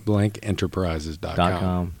Enterprises.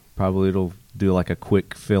 pointblankenterprises.com. Probably it'll do like a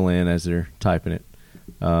quick fill in as they're typing it.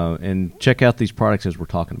 And check out these products as we're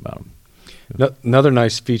talking about them. Another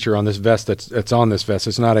nice feature on this vest that's on this vest.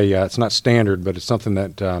 It's not it's not standard, but it's something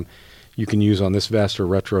that you can use on this vest or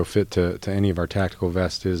retrofit to any of our tactical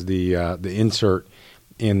vests. Is the insert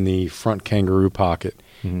in the front kangaroo pocket.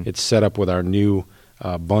 It's set up with our new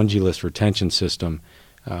bungeeless retention system.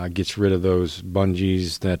 Gets rid of those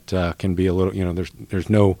bungees that can be a little, there's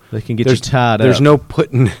no... They can get you tied up. There's no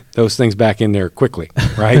putting those things back in there quickly,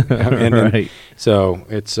 right? Right. So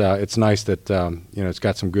it's nice that, it's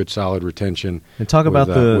got some good solid retention. And talk about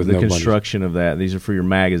with the no construction of that. These are for your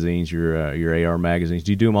magazines, your AR magazines.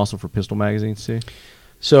 Do you do them also for pistol magazines too?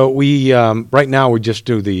 So we right now we just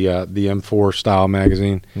do the M4 style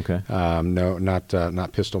magazine. Okay. No,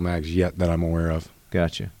 not pistol mags yet that I'm aware of.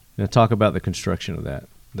 Gotcha. Now talk about the construction of that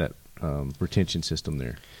retention system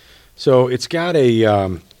there. So it's got a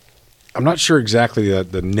I'm not sure exactly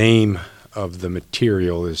the name of the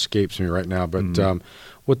material. It escapes me right now, but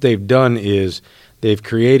what they've done is they've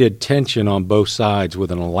created tension on both sides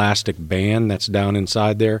with an elastic band that's down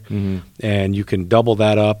inside there, and you can double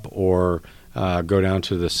that up or go down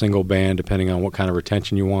to the single band depending on what kind of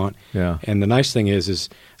retention you want. Yeah. And the nice thing is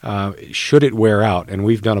should it wear out, and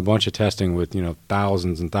we've done a bunch of testing with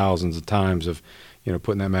thousands and thousands of times of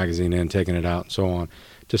putting that magazine in, taking it out, and so on,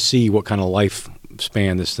 to see what kind of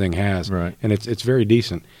lifespan this thing has. Right. And it's very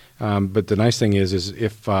decent. But the nice thing is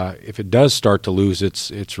if it does start to lose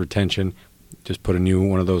its retention, just put a new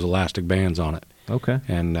one of those elastic bands on it. Okay.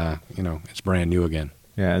 And it's brand new again.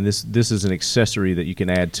 Yeah, and this is an accessory that you can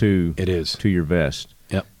add to your vest.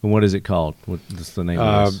 Yep. And what is it called? What's the name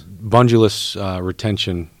of this? Bungulus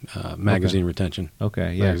retention, magazine retention.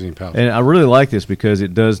 Okay, yeah. Magazine pouch. And I really like this because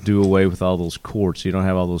it does do away with all those cords. So you don't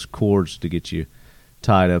have all those cords to get you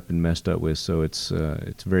tied up and messed up with. So it's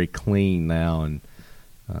very clean now, and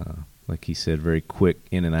like he said, very quick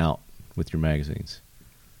in and out with your magazines.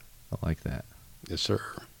 I like that. Yes, sir.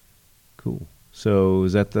 Cool. So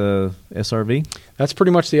is that the SRV? That's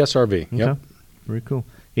pretty much the SRV. Okay. Yep. Very cool.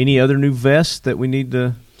 Any other new vests that we need to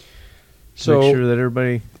make sure that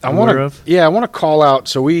everybody aware of? Yeah, I want to call out.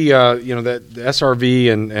 So we, the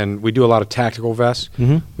SRV, and we do a lot of tactical vests.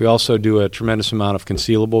 Mm-hmm. We also do a tremendous amount of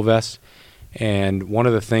concealable vests. And one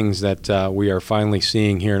of the things that we are finally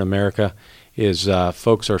seeing here in America is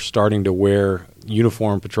folks are starting to wear,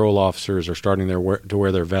 uniformed patrol officers are starting to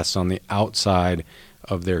wear their vests on the outside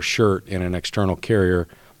of their shirt in an external carrier,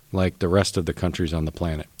 like the rest of the countries on the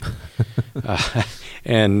planet.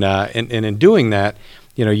 And in doing that,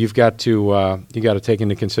 you've got to take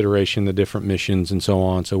into consideration the different missions and so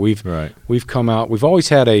on. So we've come out. We've always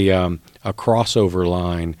had a crossover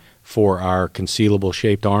line for our concealable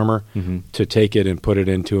shaped armor to take it and put it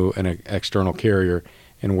into an external carrier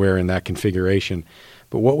and wear in that configuration.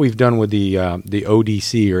 But what we've done with the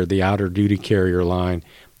ODC, or the outer duty carrier line,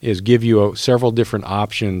 is give you several different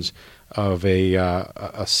options of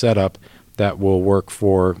a setup that will work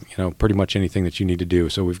for pretty much anything that you need to do.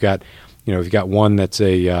 So we've got one that's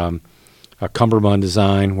a cummerbund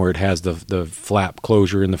design where it has the flap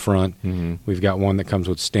closure in the front. Mm-hmm. We've got one that comes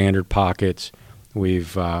with standard pockets.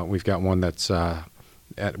 We've got one that's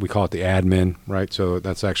we call it the admin, right? So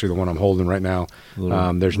that's actually the one I'm holding right now.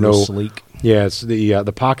 There's no sleek. Yeah, it's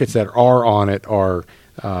the pockets that are on it are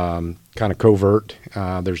kind of covert.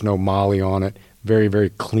 There's no molly on it. Very, very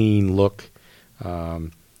clean look,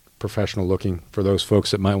 professional looking for those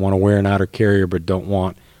folks that might want to wear an outer carrier but don't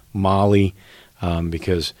want molly,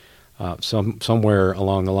 because somewhere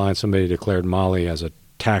along the line somebody declared molly as a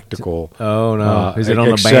tactical. Oh no! Is it on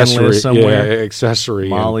the ban list somewhere? Yeah, accessory.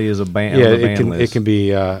 Molly is a ban. Yeah, on the it can list. it can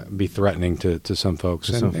be threatening to some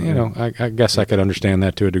folks, I guess I could understand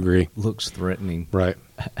that to a degree. Looks threatening. Right.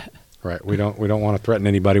 Right. We don't want to threaten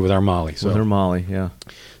anybody with our molly. So with our molly, yeah.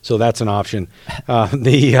 So that's an option.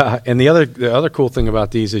 The other cool thing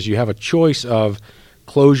about these is you have a choice of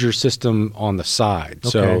closure system on the side. Okay.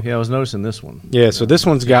 So yeah, I was noticing this one. Yeah. So this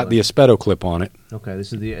one's got the Espedo clip on it. Okay.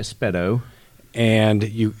 This is the Espedo. And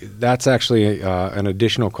that's actually an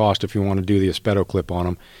additional cost if you want to do the Espedo clip on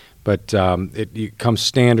them. But it comes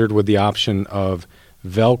standard with the option of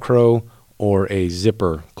Velcro or a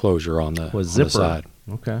zipper closure on the side.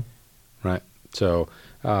 Okay. Right. So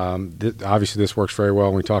obviously this works very well.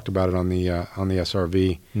 And we talked about it on the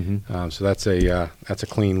SRV. Mm-hmm. So that's a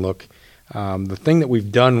clean look. The thing that we've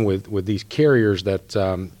done with these carriers that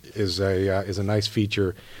is a nice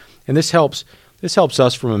feature, and this helps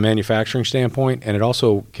us from a manufacturing standpoint, and it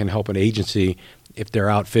also can help an agency if they're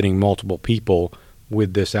outfitting multiple people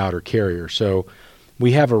with this outer carrier. So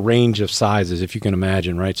we have a range of sizes, if you can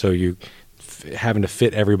imagine, right? So you having to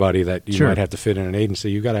fit everybody that you might have to fit in an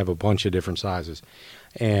agency, you've got to have a bunch of different sizes.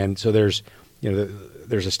 And so there's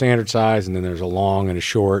a standard size, and then there's a long and a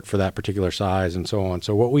short for that particular size, and so on.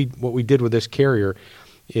 So what we did with this carrier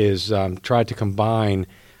is tried to combine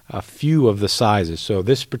a few of the sizes. So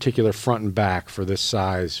this particular front and back for this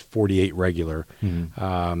size 48 regular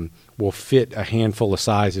will fit a handful of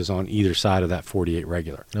sizes on either side of that 48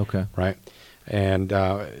 regular. Okay. Right? And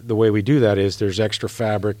the way we do that is there's extra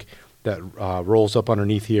fabric that rolls up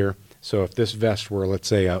underneath here. So if this vest were, let's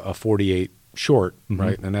say, a 48 short,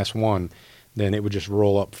 right, an S1, then it would just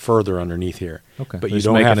roll up further underneath here. Okay. But Just you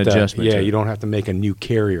don't make have an to. adjustment Yeah, to it. you don't have to make a new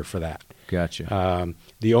carrier for that. Gotcha.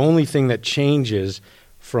 The only thing that changes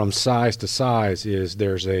from size to size is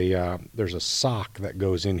there's a sock that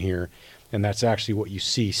goes in here, and that's actually what you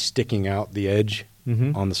see sticking out the edge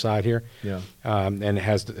on the side here. Yeah. And it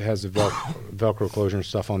has the Velcro closure and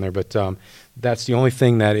stuff on there, but that's the only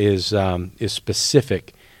thing that is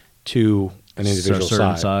specific to an individual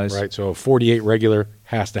certain size. right? So a 48 regular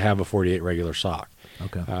has to have a 48 regular sock.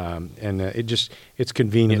 Okay. And it's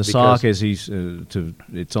convenient. And the because sock is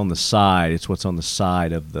it's on the side. It's what's on the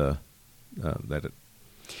side of the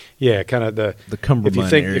kind of the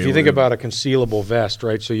cummerbund area. If you think about a concealable vest,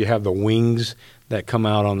 right? So you have the wings that come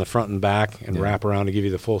out on the front and back and wrap around to give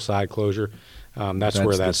you the full side closure. That's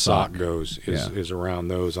where that sock goes is around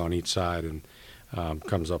those on each side and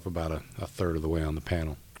comes up about a third of the way on the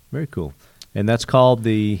panel. Very cool. And that's called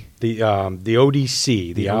the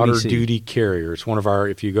ODC, the Outer ODC. Duty Carrier. It's one of our.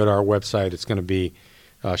 If you go to our website, it's going to be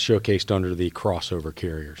showcased under the crossover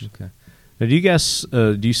carriers. Okay. Now, do you guys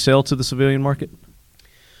do you sell to the civilian market?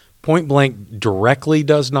 Point Blank directly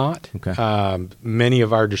does not. Okay. Many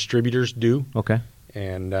of our distributors do. Okay.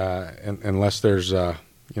 And unless there's a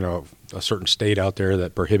certain state out there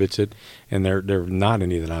that prohibits it, and there are not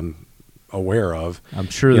any that I'm aware of. I'm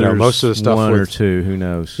sure there's most of the stuff one or two. Who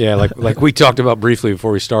knows? Yeah, like we talked about briefly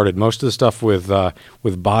before we started. Most of the stuff with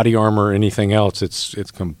body armor or anything else,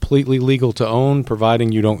 it's completely legal to own,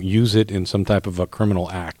 providing you don't use it in some type of a criminal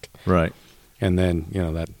act. Right. And then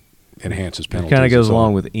that enhances It penalties. kind of goes and so along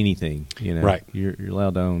on. with anything. Right. You're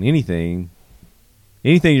allowed to own anything.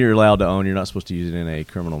 Anything you're allowed to own, you're not supposed to use it in a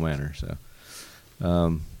criminal manner.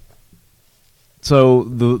 So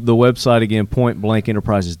the website, again,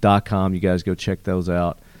 pointblankenterprises.com. You guys go check those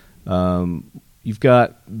out. You've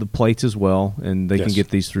got the plates as well, and they can get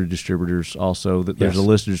these through distributors also. There's a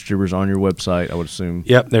list of distributors on your website, I would assume.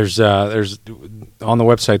 Yep, there's on the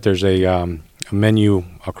website there's a menu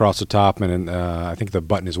across the top, and I think the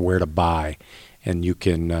button is where to buy, and you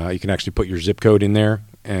can actually put your zip code in there,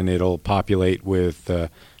 and it'll populate with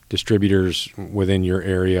distributors within your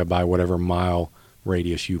area by whatever mile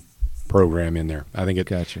radius you program in there. I think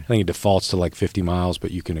it defaults to like 50 miles,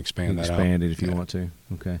 but you can expand that out. Expand it if you want to.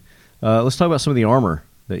 Okay. Let's talk about some of the armor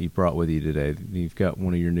that you brought with you today. You've got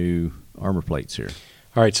one of your new armor plates here.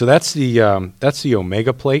 All right, so that's the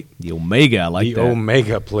Omega plate. The Omega, I like that. The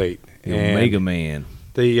Omega plate. The Omega Man.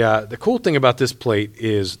 The cool thing about this plate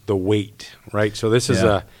is the weight, right? So this is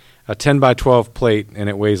a 10 by 12 plate, and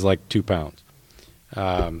it weighs like 2 pounds.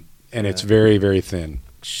 And it's very, very thin.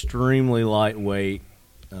 Extremely lightweight,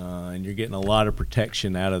 and you're getting a lot of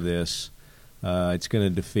protection out of this. It's going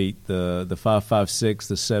to defeat the 5.56,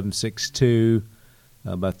 the 7.62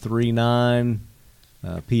 by 3.9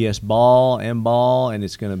 PS ball, and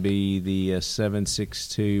it's going to be the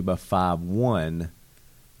 7.62 by 5.1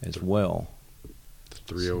 as well. The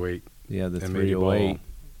 308. Yeah, the 308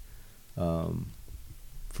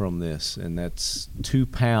 from this, and that's 2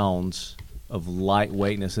 pounds of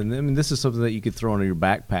lightweightness. And I mean, this is something that you could throw into your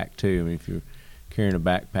backpack too. I mean, if you're carrying a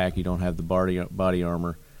backpack, you don't have the body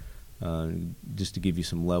armor. Just to give you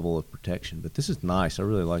some level of protection. But this is nice. I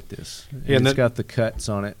really like this. And it's got the cuts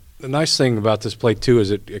on it. The nice thing about this plate, too,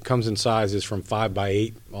 is it comes in sizes from 5 by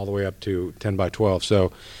 8 all the way up to 10 by 12.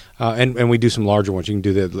 So, and we do some larger ones. You can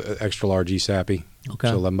do the extra large ESAPI, okay.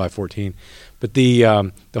 So 11 by 14. But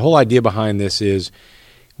the whole idea behind this is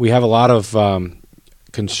we have a lot of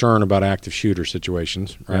concern about active shooter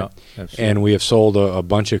situations, right? Yeah, and we have sold a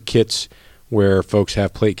bunch of kits where folks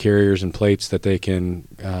have plate carriers and plates that they can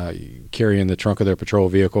carry in the trunk of their patrol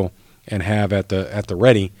vehicle and have at the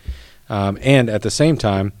ready. And at the same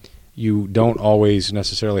time, you don't always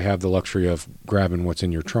necessarily have the luxury of grabbing what's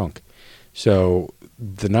in your trunk. So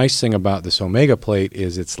the nice thing about this Omega plate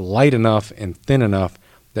is it's light enough and thin enough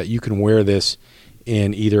that you can wear this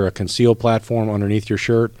in either a concealed platform underneath your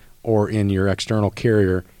shirt or in your external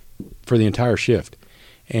carrier for the entire shift.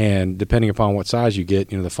 And depending upon what size you get,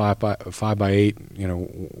 the 5 by 8,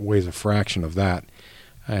 weighs a fraction of that,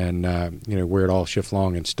 and wear it all shift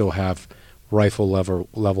long and still have rifle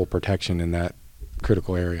level protection in that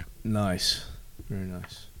critical area. Nice, very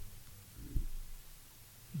nice.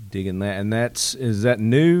 Digging that, and is that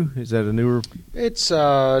new? Is that a newer? It's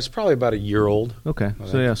probably about a year old. Okay,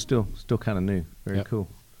 so yeah, still kind of new. Very cool.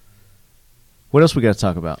 What else we got to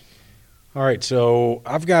talk about? All right, so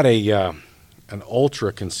I've got an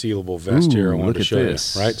ultra concealable vest here I wanted to show you,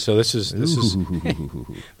 right? So this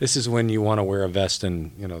is when you want to wear a vest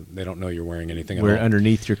and they don't know you're wearing anything at all. Wear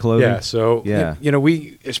underneath your clothing. Yeah. So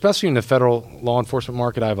we, especially in the federal law enforcement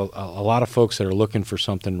market, I have a lot of folks that are looking for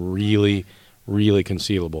something really, really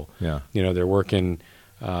concealable. Yeah. They're working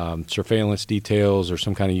surveillance details or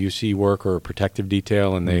some kind of UC work or a protective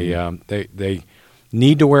detail, and they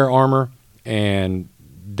need to wear armor, and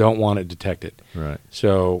don't want it detected. Right.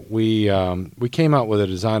 So we came out with a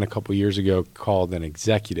design a couple years ago called an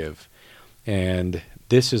executive, and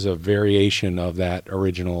this is a variation of that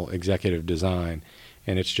original executive design,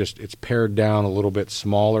 and it's pared down a little bit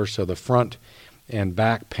smaller, so the front and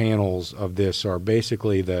back panels of this are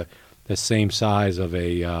basically the same size of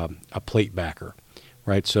a plate backer,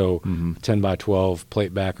 right? So 10 by 12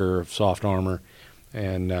 plate backer of soft armor,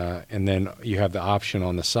 and then you have the option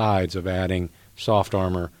on the sides of adding soft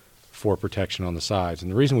armor for protection on the sides.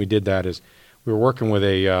 And the reason we did that is we were working with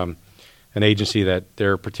an agency that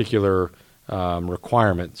their particular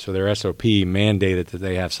requirement, so their SOP mandated that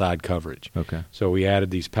they have side coverage. Okay. So we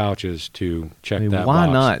added these pouches to check that why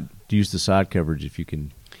box. not use the side coverage if you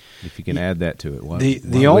can add that to it?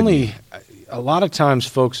 Why A lot of times,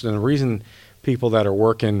 folks, and the reason people that are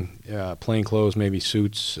working plain clothes, maybe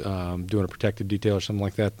suits, doing a protective detail or something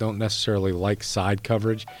like that, don't necessarily like side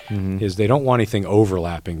coverage, is they don't want anything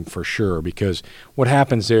overlapping for sure. Because what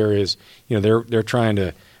happens there is, they're trying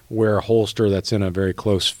to wear a holster that's in a very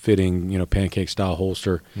close fitting, pancake style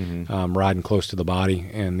holster, riding close to the body,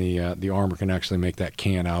 and the armor can actually make that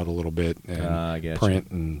can out a little bit and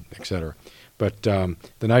print and et cetera. But the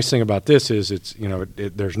nice thing about this is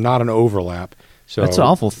there's not an overlap. So that's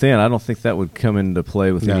awful thin. I don't think that would come into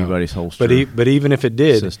play with anybody's holster. But even if it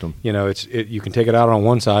did, system. You can take it out on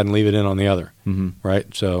one side and leave it in on the other,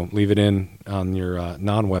 right? So leave it in on your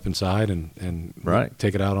non-weapon side and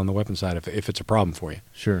take it out on the weapon side if it's a problem for you.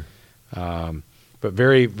 Sure. But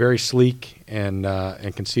very, very sleek and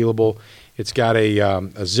concealable. It's got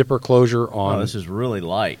a zipper closure on. Oh, this is really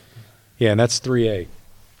light. Yeah, and that's 3A.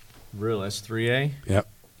 Really, that's 3A? Yep.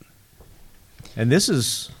 And this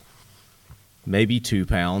is maybe 2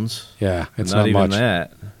 pounds. Yeah, it's not not even much.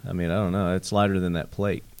 that. I mean, I don't know. It's lighter than that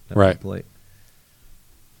plate. Right. Plate.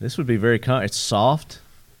 This would be very it's soft.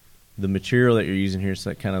 The material that you're using here is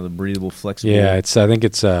that kind of the breathable, flexible. Yeah, I think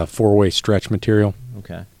it's a 4-way stretch material.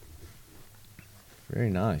 Okay. Very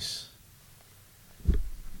nice.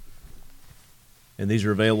 And these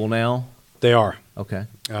are available now? They are. Okay.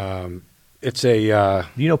 It's a.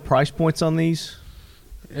 Do you know price points on these?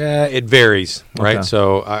 It varies, right? Okay.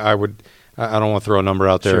 So I don't want to throw a number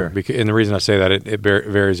out there, Sure. and the reason I say that it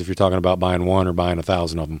varies if you're talking about buying one or buying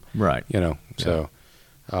 1,000 of them, Right. So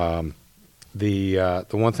the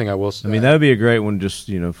one thing I will say, I mean, that would be a great one, just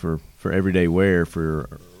for everyday wear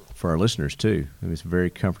for our listeners too. I mean, it's very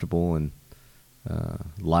comfortable and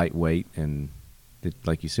lightweight, and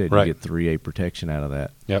like you said, you get 3A protection out of that.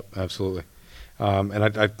 Yep, absolutely. And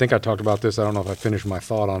I think I talked about this. I don't know if I finished my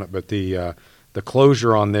thought on it, but the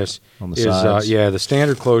closure on this on the is sides. the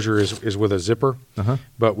standard closure is with a zipper,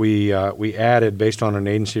 but we added, based on an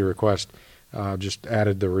agency request, just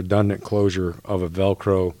added the redundant closure of a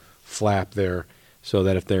Velcro flap there, so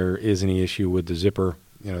that if there is any issue with the zipper,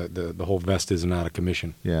 the whole vest isn't out of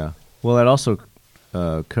commission. Yeah. Well, that also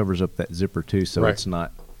covers up that zipper too, so Right. it's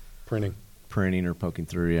not Printing or poking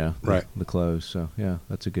through. Right. The clothes. So yeah,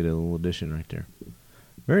 that's a good little addition right there.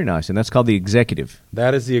 Very nice, and that's called the Executive.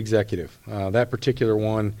 That is the Executive. That particular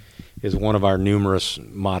one is one of our numerous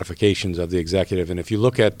modifications of the Executive. And if you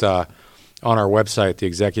look at on our website, the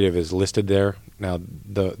Executive is listed there. Now,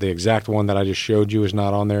 the exact one that I just showed you is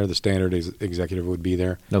not on there. The standard Executive would be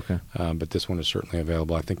there. Okay. But this one is certainly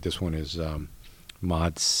available. I think this one is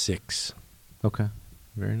Mod 6. Okay.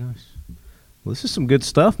 Very nice. Well, this is some good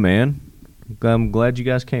stuff, man. I'm glad you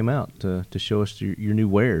guys came out to show us your new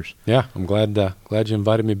wares. Yeah, I'm glad you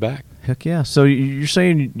invited me back. Heck yeah! So you're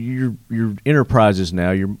saying your enterprises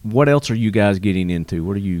now. What else are you guys getting into?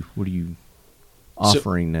 What are you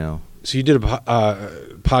offering now? So you did a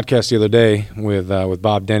podcast the other day with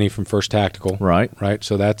Bob Denny from First Tactical, right?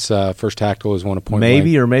 So that's First Tactical is one of Point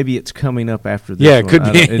Maybe Blank. Or maybe it's coming up after this. Yeah, it one.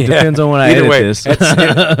 could be. It depends on when I Either edit way, this.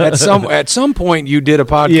 at some point you did a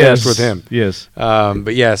podcast with him. Yes.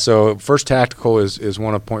 But yeah, so First Tactical is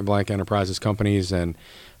one of Point Blank Enterprises companies, and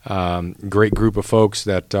great group of folks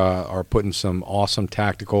that are putting some awesome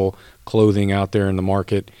tactical clothing out there in the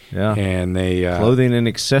market. Yeah. And they clothing and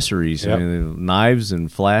accessories, Yep. Knives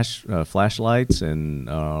and flashlights and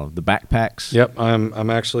the backpacks. Yep, I'm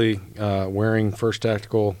actually wearing First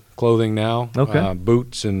Tactical clothing now. Okay.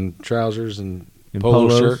 Boots and trousers and And polo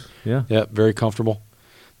polos. shirt. Yeah. Yep, very comfortable.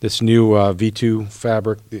 This new V2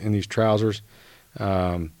 fabric in these trousers,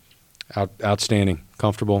 outstanding,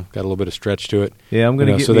 comfortable. Got a little bit of stretch to it. Yeah, I'm going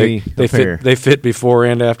to get so me they a pair. fit before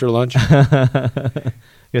and after lunch.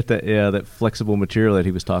 Get that flexible material that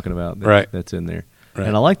he was talking about. Right. That's in there. Right.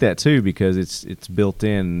 And I like that too because it's built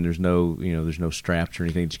in. And there's no straps or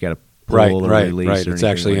anything that you got to pull or release. Right. Or It's anything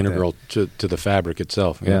actually like integral to the fabric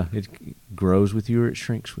itself. Yeah, it grows with you or it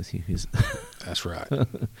shrinks with you. That's right.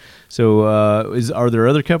 So, are there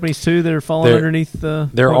other companies too that are falling underneath?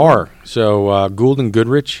 There are. So Gould and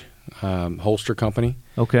Goodrich, holster company.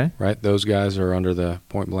 Okay. Right. Those guys are under the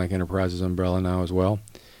Point Blank Enterprises umbrella now as well.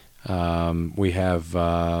 We have.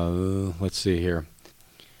 Let's see here.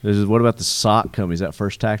 What about the sock company? Is that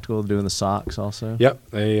First Tactical doing the socks also? Yep.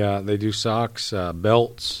 They do socks,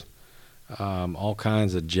 belts, all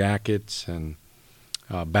kinds of jackets and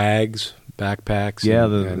bags, backpacks,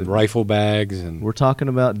 and rifle bags. And we're talking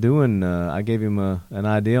about doing. I gave him an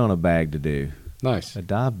idea on a bag to do. Nice. A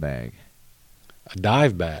dive bag. A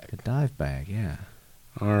dive bag. A dive bag. Yeah.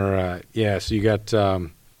 All right. Yeah. So you got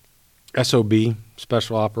SOB,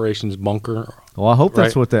 Special Operations Bunker. Well, I hope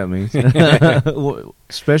that's what that means.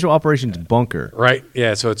 Special Operations Bunker. Right.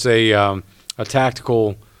 Yeah. So it's a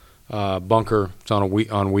tactical bunker. It's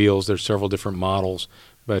on wheels. There's several different models,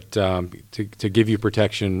 but to give you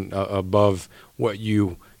protection above what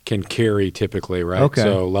you can carry typically, right? Okay.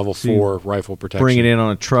 So level 4 rifle protection. Bring it in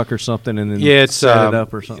on a truck or something, and then set it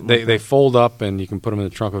up or something. They fold up, and you can put them in the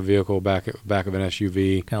trunk of a vehicle, back of an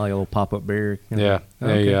SUV. Kind of like a little pop-up barrier. Yeah.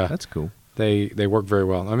 That's cool. They work very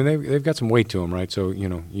well. I mean, they've got some weight to them, right? So you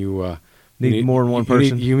need more than one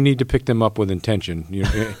person. You need to pick them up with intention,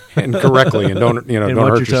 and correctly, and don't don't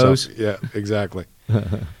hurt yourself. Toes. Yeah, exactly.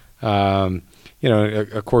 Of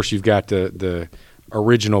course, you've got the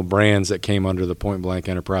original brands that came under the Point Blank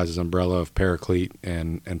Enterprises umbrella of Paraclete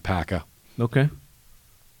and PACA. Okay.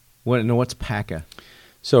 What's PACA?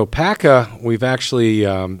 So PACA, we've actually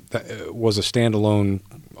was a standalone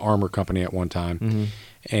armor company at one time. Mm-hmm.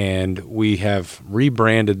 And we have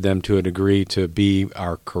rebranded them to a degree to be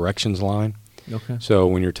our corrections line. Okay. So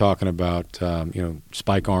when you're talking about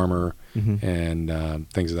spike armor and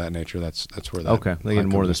things of that nature, that's where that. Okay, they get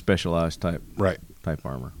more of the specialized type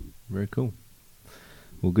armor. Very cool.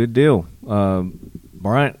 Well, good deal,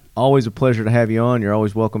 Bryant. Always a pleasure to have you on. You're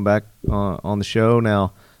always welcome back on the show.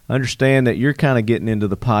 Now, I understand that you're kind of getting into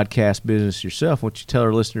the podcast business yourself. Why don't you tell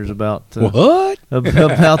our listeners about what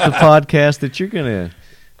about the podcast that you're gonna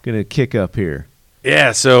kick up here?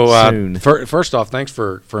 Yeah. So first off, thanks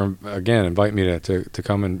for again inviting me to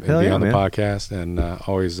come and be on the podcast, and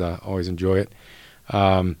always enjoy it.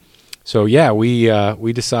 So yeah,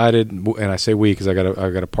 we decided, and I say we because I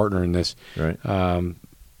got a partner in this. Right.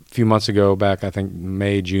 A few months ago, back I think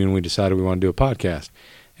May, June, we decided we want to do a podcast,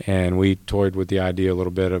 and we toyed with the idea a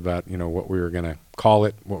little bit about what we were going to call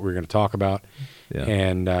it, what we were going to talk about,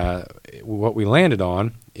 and what we landed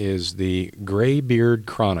on is the Graybeard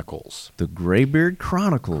Chronicles. The Graybeard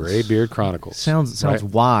Chronicles. Graybeard Chronicles. Sounds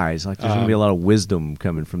wise. Like there's going to be a lot of wisdom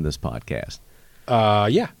coming from this podcast.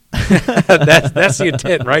 Yeah. that's the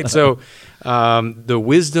intent, right? So the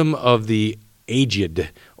wisdom of the aged,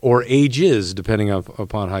 or ages, depending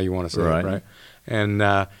upon how you want to say it, right? And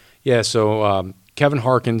so Kevin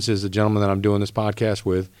Harkins is the gentleman that I'm doing this podcast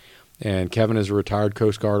with, and Kevin is a retired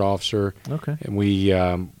Coast Guard officer. Okay. And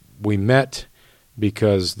we met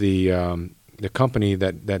because the company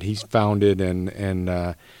that he's founded and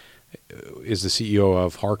is the CEO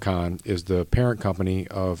of Harkon is the parent company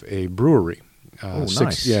of a brewery.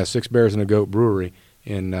 Nice. Six Bears and a Goat Brewery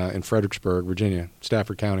in Fredericksburg, Virginia,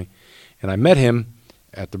 Stafford County. And I met him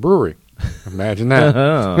at the brewery. Imagine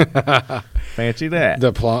that. Fancy that.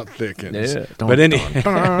 The plot thickens. Yeah. But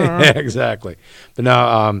exactly. But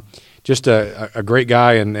no, just a great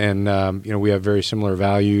guy, and we have very similar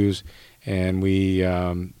values, and we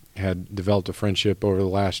had developed a friendship over the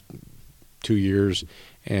last 2 years,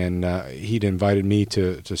 and he'd invited me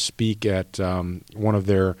to speak at one of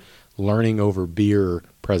their Learning Over Beer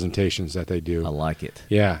presentations that they do. I like it.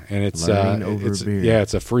 Yeah, and it's beer. Yeah,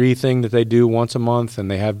 it's a free thing that they do once a month, and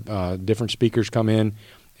they have different speakers come in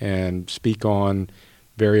and speak on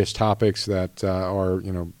various topics that are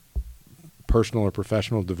personal or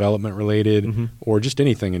professional development related, or just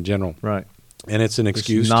anything in general. Right. And it's an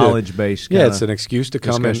excuse, knowledge based. Yeah, it's an excuse to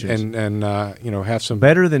come and have some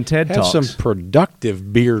better than TED Talks. Have some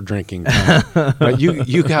productive beer drinking time. Right?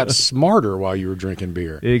 You got smarter while you were drinking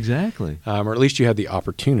beer. Exactly. Or at least you had the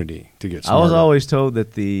opportunity to get smarter. I was always told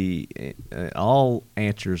that all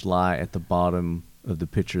answers lie at the bottom of the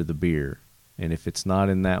pitcher of the beer, and if it's not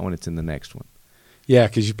in that one, it's in the next one. Yeah,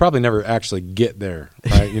 because you probably never actually get there,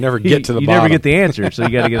 right? You never get to the you bottom. You never get the answer, so you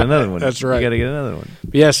got to get another one. That's right. You got to get another one.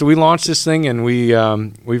 But yeah, so we launched this thing, and we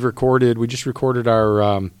just recorded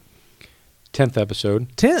our 10th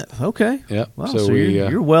episode. 10th, okay. Yeah. Wow, so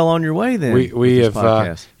you're well on your way then. We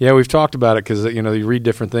have we've talked about it because you read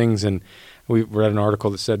different things, and we read an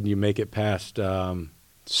article that said you make it past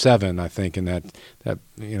 7, I think, and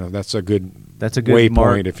that's a good waypoint,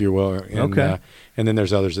 mark, if you will. And, okay. And then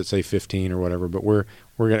there's others that say 15 or whatever. But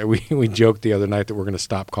we joked the other night that we're gonna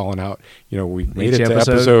stop calling out. We made it to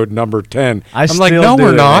episode number 10. I'm like, no,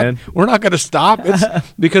 we're not. Man. We're not gonna stop. It's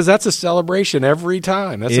because that's a celebration every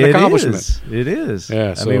time. That's an accomplishment. It is.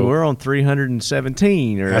 Yeah. So, I mean, we're on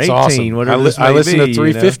 317 or that's 18, awesome. whatever. I listened to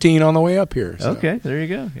 315 on the way up here. So. Okay, there you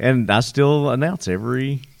go. And I still announce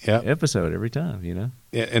every episode every time.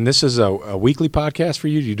 Yeah, and this is a weekly podcast for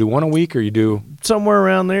you. Do you do one a week, or you do somewhere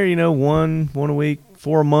around there? One a week,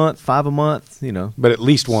 4 a month, 5 a month. But at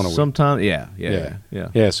least one a week. Sometimes,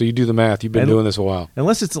 yeah. So you do the math. You've been doing this a while.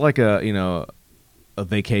 Unless it's like a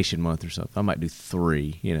vacation month or something, I might do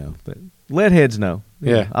 3. But lead heads know.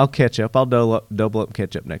 Yeah, I'll catch up. I'll double up and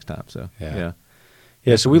catch up next time. So yeah.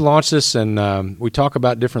 So we launched this, and we talk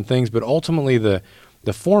about different things, but ultimately the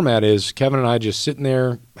format is Kevin and I just sitting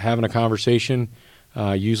there having a conversation.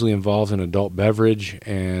 Usually involves an adult beverage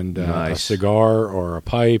and a cigar or a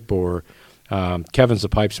pipe, or Kevin's a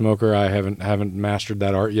pipe smoker. I haven't mastered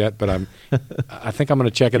that art yet, but I think I'm going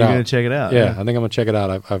to check it out. You're going to check it out? Yeah, I think I'm going to check it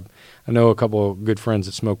out. I know a couple of good friends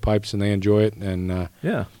that smoke pipes and they enjoy it, and I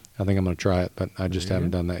think I'm going to try it, but I just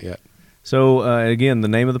haven't done that yet. So, again, the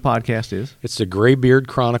name of the podcast is? It's the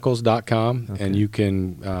graybeardchronicles.com, and you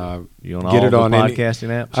can get it on podcasting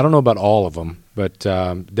apps? I don't know about all of them, but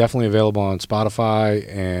definitely available on Spotify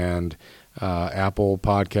and Apple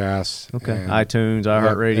Podcasts. Okay, and iTunes,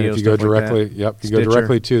 iHeartRadio. If you go directly, you go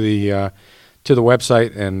directly to the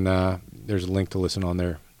website, and there's a link to listen on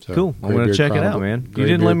there. So, cool. I'm going to check it out, man. You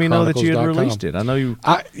didn't let me know that you had released it. I know you.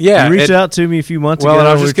 You reached out to me a few months ago. Well, and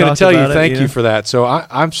I was just going to tell you, thank you for that. So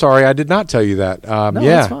I'm sorry I did not tell you that. No,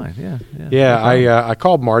 that's fine. Yeah. I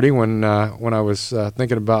called Marty when I was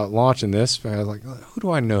thinking about launching this. I was like, who do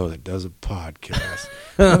I know that does a podcast?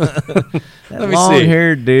 That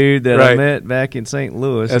long-haired dude that I met back in St.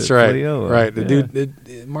 Louis. That's right. FLEOA. Right. The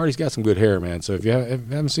dude, Marty's got some good hair, man. So if you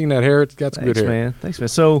haven't seen that hair, it's got some good hair. Thanks, man.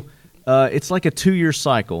 So. It's like a 2-year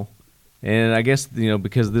cycle, and I guess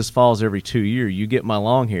because this falls every 2 years, you get my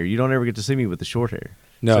long hair. You don't ever get to see me with the short hair.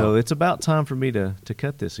 No, so it's about time for me to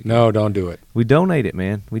cut this again. No, don't do it. We donate it,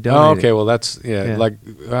 man. We donate. Okay, well that's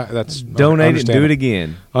that's donate it and do it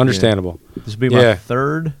again. Understandable. Yeah. This will be my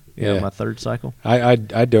third. My third cycle. I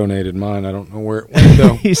donated mine. I don't know where it went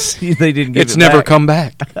though. They didn't get it. It's never come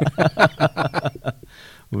back.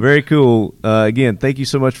 Very cool. Again, thank you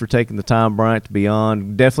so much for taking the time, Bryant, to be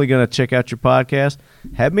on. Definitely going to check out your podcast.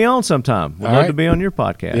 Have me on sometime. We'd love to be on your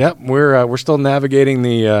podcast. Yep, we're still navigating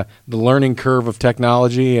the learning curve of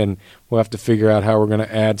technology, and we'll have to figure out how we're going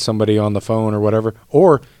to add somebody on the phone or whatever.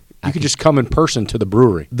 Or you could just come in person to the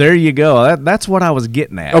brewery. There you go. That's what I was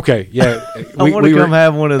getting at. Okay, yeah. I want to come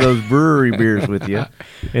have one of those brewery beers with you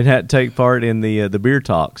and take part in the beer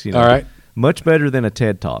talks. All right. Much better than a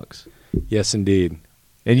TED Talks. Yes, indeed.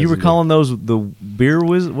 And you were calling those the beer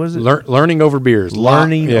was it? Learning over beers.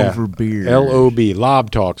 Learning over beers. LOB.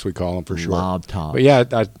 Lob Talks, we call them for short. Lob Talks. But yeah,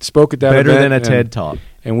 I spoke at that event. Better than a TED Talk.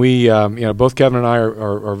 And we, both Kevin and I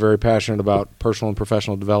are very passionate about personal and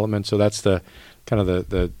professional development. So that's the kind of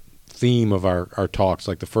the theme of our talks.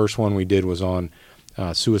 Like the first one we did was on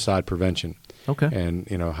suicide prevention. Okay. And,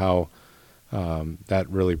 how that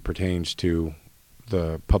really pertains to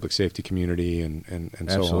the public safety community and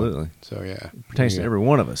so on. Absolutely. So yeah, it pertains to every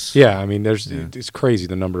one of us. Yeah, I mean, it's crazy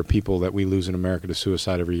the number of people that we lose in America to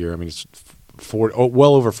suicide every year. I mean, it's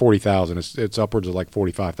well over 40,000. It's upwards of like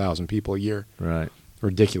 45,000 people a year. Right.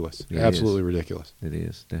 Ridiculous. Absolutely ridiculous. It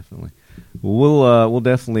is definitely. Well, we'll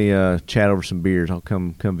definitely chat over some beers. I'll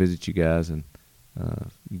come visit you guys, and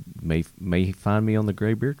you may find me on the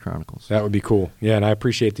Gray Beard Chronicles. That would be cool. Yeah, and I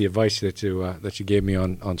appreciate the advice that you gave me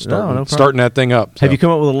on starting that thing up. So. Have you come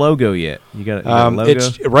up with a logo yet? You got a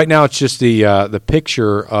logo? Right now, it's just the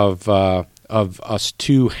picture of us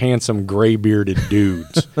two handsome gray bearded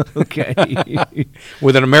dudes. Okay,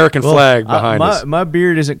 with an American flag behind us. My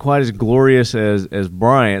beard isn't quite as glorious as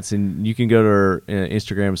Bryant's, and you can go to our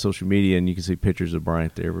Instagram and social media, and you can see pictures of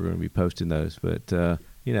Bryant there. We're going to be posting those, but.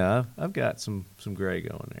 I've got some gray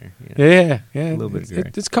going there. Yeah, a little bit of gray.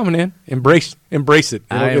 It's coming in. Embrace it.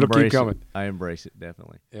 It'll keep coming. I embrace it,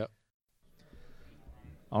 definitely. Yep.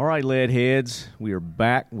 All right, Leadheads, we are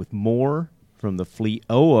back with more from the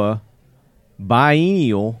FLEOA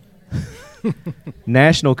Biennial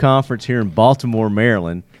National Conference here in Baltimore,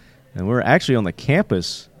 Maryland, and we're actually on the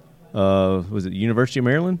campus of University of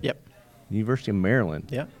Maryland? Yep. University of Maryland.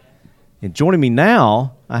 Yep. And joining me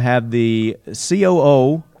now, I have the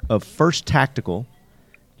COO of First Tactical.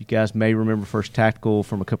 You guys may remember First Tactical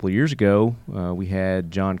from a couple of years ago. We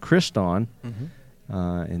had John Christ on. Mm-hmm.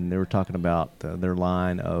 and they were talking about their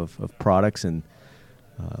line of products. And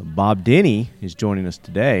Bob Denny is joining us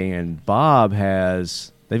today, and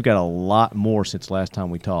they've got a lot more since last time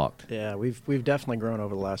we talked. Yeah, we've definitely grown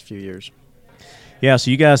over the last few years. Yeah,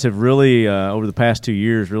 so you guys have really, over the past 2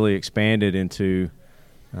 years, really expanded into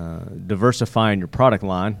diversifying your product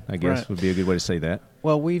line, I guess would be a good way to say that.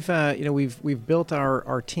 Well, we've built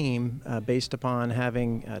our team based upon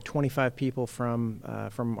having 25 people from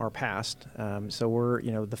our past. So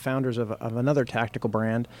we're the founders of another tactical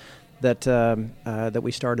brand that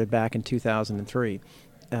we started back in 2003.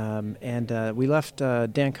 And we left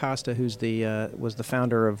Dan Costa, who's was the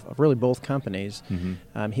founder of really both companies.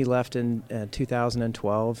 Mm-hmm. He left in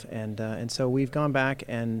 2012, and so we've gone back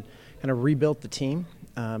and kind of rebuilt the team.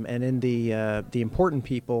 And in the important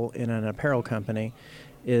people in an apparel company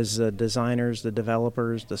is the designers, the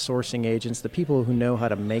developers, the sourcing agents, the people who know how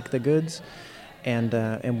to make the goods.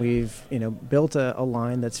 And we've built a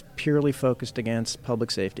line that's purely focused against public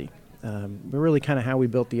safety. Really kind of how we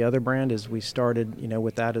built the other brand is we started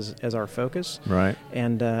with that as our focus, right?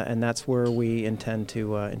 And that's where we intend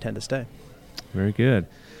to stay. Very good.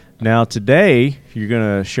 Now today you're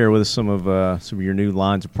going to share with us some of your new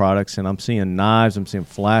lines of products, and I'm seeing knives, I'm seeing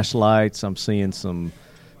flashlights, I'm seeing some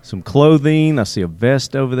clothing. I see a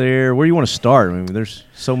vest over there. Where do you want to start? I mean, there's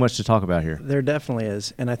so much to talk about here. There definitely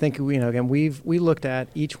is, and I think again we looked at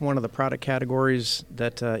each one of the product categories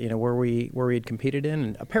that where we had competed in,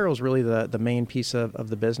 and apparel is really the main piece of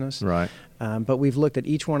the business. Right. But we've looked at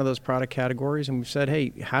each one of those product categories, and we've said,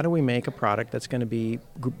 hey, how do we make a product that's going to be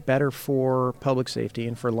better for public safety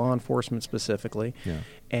and for law enforcement specifically? Yeah.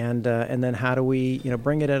 And then how do we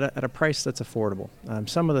bring it at a price that's affordable?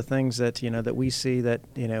 Some of the things that that we see that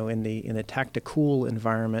in the tactical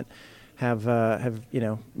environment have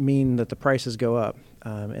mean that the prices go up.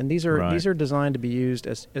 And these are designed to be used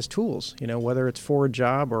as tools. Whether it's for a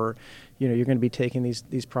job or you're going to be taking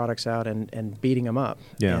these products out and beating them up.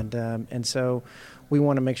 Yeah. And so we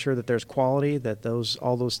want to make sure that there's quality, that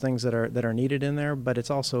all those things that are needed in there, but it's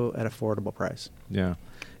also at affordable price. Yeah.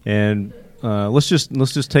 And let's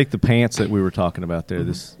just take the pants that we were talking about there.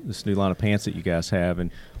 Mm-hmm. This new line of pants that you guys have,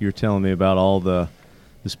 and you were telling me about all the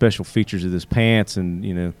special features of this pants, and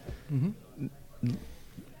mm-hmm.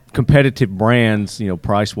 competitive brands,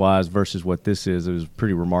 price wise versus what this is. It was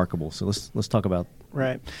pretty remarkable. So let's talk about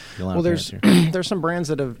right. The line well, of pants there's there's some brands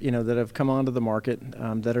that have come onto the market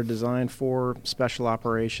that are designed for special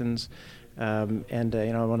operations. I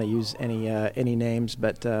don't want to use any names,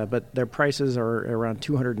 but their prices are around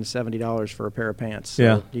 $270 for a pair of pants.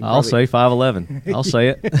 So yeah, I'll say 511. I'll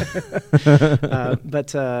say it.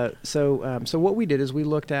 So what we did is we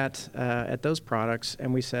looked at those products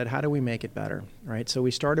and we said, how do we make it better, right? So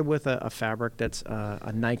we started with a fabric that's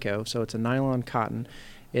a NICO, so it's a nylon cotton.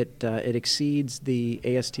 It exceeds the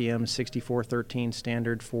ASTM 6413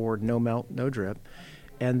 standard for no melt, no drip.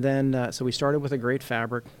 And then, so we started with a great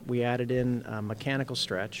fabric. We added in mechanical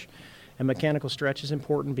stretch. And mechanical stretch is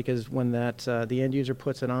important because when the end user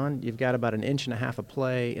puts it on, you've got about 1.5 inches of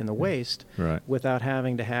play in the waist, right, without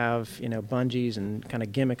having to have bungees and kind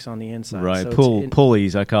of gimmicks on the inside. Right, so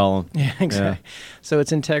pulleys I call them. Yeah, exactly. Yeah. So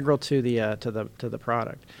it's integral to the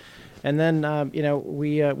product. And then,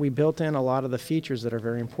 we built in a lot of the features that are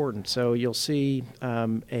very important. So you'll see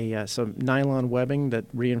some nylon webbing that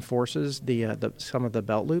reinforces some of the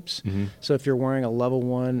belt loops. Mm-hmm. So if you're wearing a level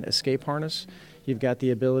 1 escape harness, you've got the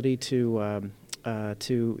ability to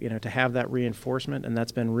have that reinforcement, and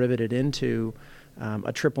that's been riveted into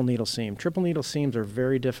a triple needle seam. Triple needle seams are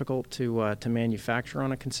very difficult to manufacture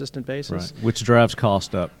on a consistent basis. Right. Which drives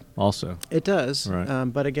cost up also. It does. Right.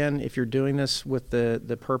 But again, if you're doing this with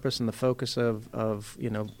the purpose and the focus of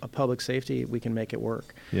a public safety, we can make it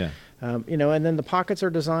work. Yeah. And then the pockets are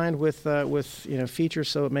designed with features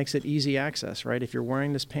so it makes it easy access, right? If you're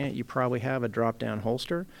wearing this pant, you probably have a drop-down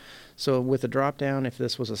holster. So with a drop-down, if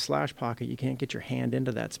this was a slash pocket, you can't get your hand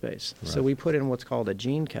into that space. Right. So we put in what's called a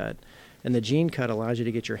jean cut. And the jean cut allows you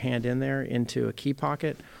to get your hand in there into a key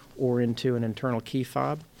pocket or into an internal key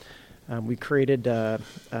fob. We created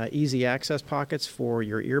easy access pockets for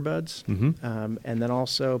your earbuds, mm-hmm. And then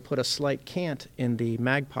also put a slight cant in the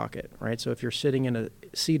mag pocket, right? So if you're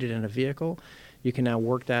seated in a vehicle, you can now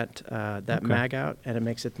work that okay. mag out, and it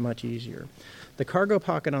makes it much easier. The cargo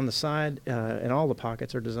pocket on the side and all the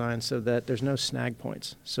pockets are designed so that there's no snag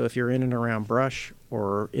points. So if you're in and around brush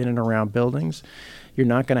or in and around buildings, you're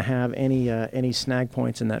not going to have any snag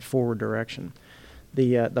points in that forward direction.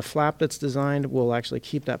 The flap that's designed will actually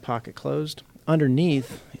keep that pocket closed.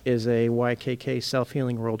 Underneath is a YKK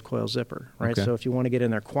self-healing rolled coil zipper, right? Okay. So if you want to get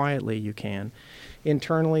in there quietly, you can.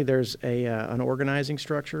 Internally, there's an organizing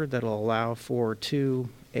structure that'll allow for 2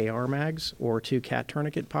 AR mags or 2 cat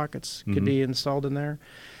tourniquet pockets could be installed in there.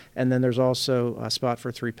 And then there's also a spot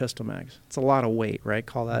for 3 pistol mags. It's a lot of weight, right?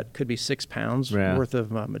 Could be 6 pounds worth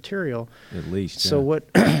of material. At least. So what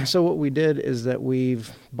what we did is that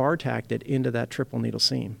we've bar tacked it into that triple needle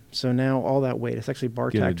seam. So now all that weight, it's actually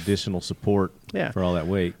bar Get tacked. additional support for all that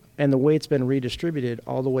weight. And the weight's been redistributed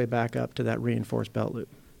all the way back up to that reinforced belt loop.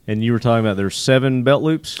 And you were talking about there's 7 belt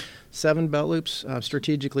loops? 7 belt loops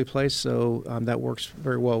strategically placed, so that works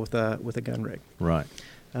very well with a gun rig. Right.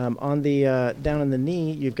 On the down in the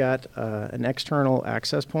knee, you've got an external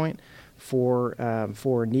access point for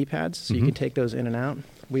knee pads, so you can take those in and out.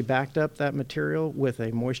 We backed up that material with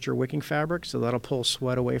a moisture wicking fabric, so that'll pull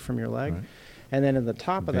sweat away from your leg. Right. And then in the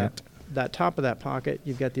top of that top of that pocket,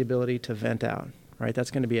 you've got the ability to vent out. Right,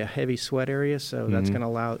 that's going to be a heavy sweat area, so that's going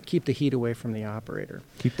to keep the heat away from the operator.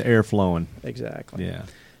 Keep the air flowing. Exactly. Yeah.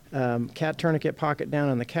 Cat tourniquet pocket down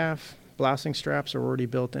on the calf. Blousing straps are already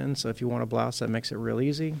built in, so if you want to blouse, that makes it real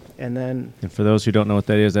easy. And then, for those who don't know what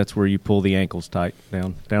that is, that's where you pull the ankles tight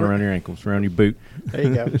down around your ankles, around your boot. There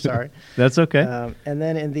you go. Sorry. That's okay. And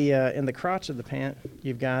then in the crotch of the pant,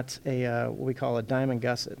 you've got what we call a diamond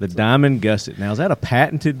gusset. The diamond gusset. Now, is that a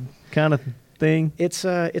patented kind of thing? It's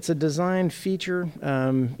a design feature.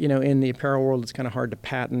 In the apparel world, it's kind of hard to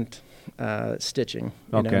patent stitching.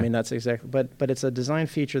 Okay. I mean, that's exactly. But it's a design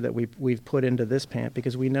feature that we've put into this pant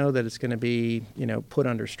because we know that it's going to be put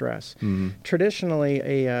under stress. Traditionally,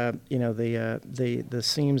 the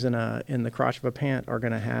seams in the crotch of a pant are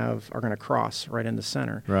going to cross right in the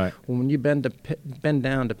center. Right. When you bend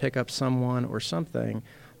down to pick up someone or something,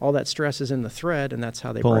 all that stress is in the thread, and that's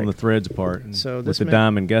how they pulling break. the threads apart. And so with the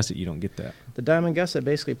diamond gusset, you don't get that. The diamond gusset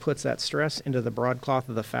basically puts that stress into the broadcloth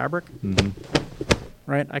of the fabric.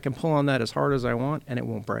 Right, I can pull on that as hard as I want, and it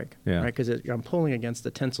won't break. Yeah. Right, because I'm pulling against the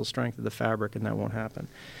tensile strength of the fabric, and that won't happen.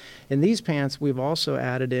 In these pants, we've also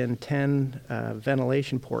added in 10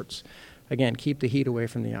 ventilation ports. Again, keep the heat away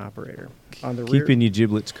from the operator. On the keeping your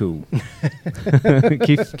giblets cool.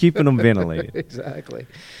 Keeping them ventilated. Exactly.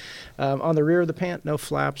 On the rear of the pant, no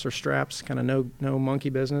flaps or straps, kind of no monkey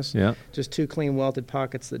business. Yeah. Just 2 clean welted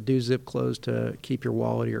pockets that do zip close to keep your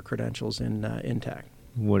wallet or your credentials intact.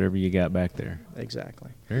 Whatever you got back there.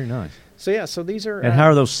 Exactly. Very nice. So these are. And how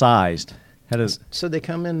are those sized? So they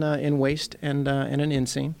come in waist and an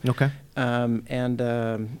inseam. Okay.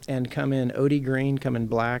 And come in OD green, come in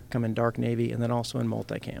black, come in dark navy, and then also in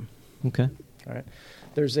multicam. Okay. All right.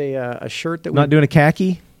 There's a shirt that not doing a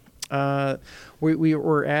khaki.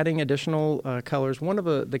 We're adding additional colors. One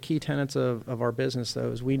of the key tenets of our business,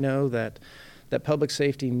 though, is we know that public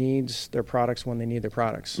safety needs their products when they need their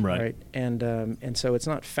products, right? And so it's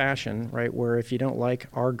not fashion, right? Where if you don't like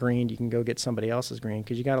our green, you can go get somebody else's green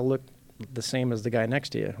because you got to look the same as the guy next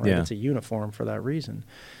to you, right? Yeah. It's a uniform for that reason.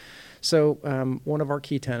 So one of our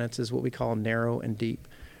key tenets is what we call narrow and deep,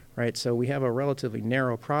 right? So we have a relatively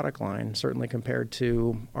narrow product line, certainly compared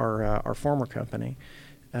to our former company.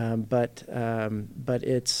 But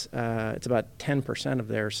it's about 10% of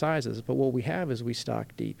their sizes. But what we have is we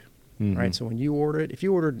stock deep, right? So when you order it, if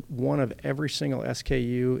you ordered one of every single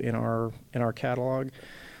SKU in our catalog,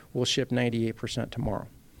 we'll ship 98% tomorrow.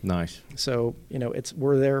 Nice. So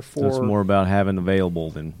we're there for. So it's more about having available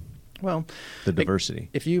than Well, the diversity.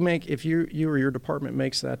 If you or your department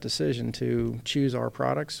makes that decision to choose our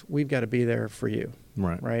products, we've got to be there for you,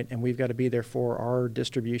 right? And we've got to be there for our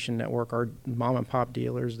distribution network, our mom and pop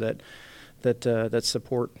dealers that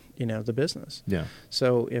support the business. Yeah.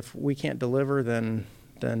 So if we can't deliver, then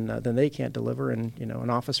they can't deliver, and an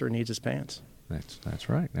officer needs his pants. That's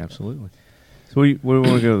right. Absolutely. So where do we want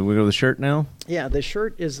to go? We go to the shirt now. Yeah, the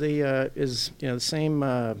shirt is the same.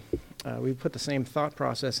 We put the same thought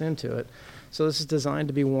process into it. So this is designed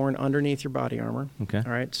to be worn underneath your body armor. Okay.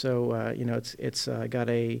 All right. So it's got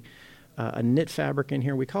a knit fabric in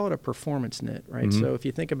here. We call it a performance knit, right? Mm-hmm. So if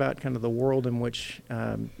you think about kind of the world in which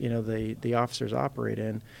the officers operate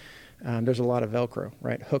in, there's a lot of Velcro,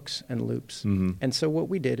 right? Hooks and loops. Mm-hmm. And so what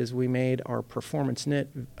we did is we made our performance knit.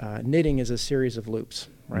 Knitting is a series of loops,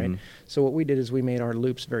 right? Mm-hmm. So what we did is we made our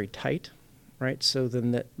loops very tight, right? So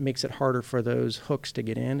then that makes it harder for those hooks to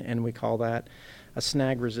get in, and we call that a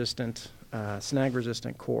snag-resistant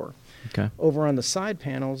core. Okay. Over on the side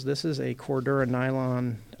panels, this is a Cordura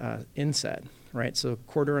nylon inset, right? So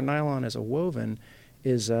Cordura nylon as a woven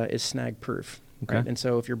is snag-proof. Okay. Right? And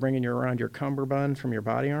so if you're bringing around your cummerbund from your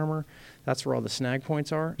body armor, that's where all the snag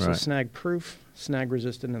points are. So Right. snag-proof,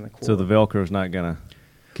 snag-resistant in the core. So the Velcro is not going to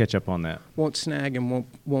catch up on that. Won't snag and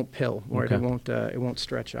won't pill, right? Okay. It won't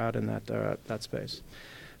stretch out in that space.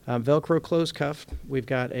 Velcro closed cuff. We've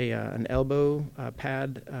got an elbow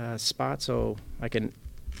pad spot, so I can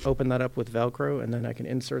open that up with Velcro, and then I can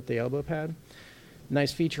insert the elbow pad.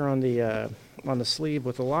 Nice feature on the sleeve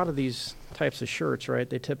with a lot of these types of shirts, right?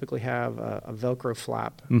 They typically have a Velcro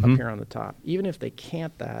flap up here on the top. Even if they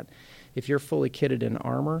can't that, if you're fully kitted in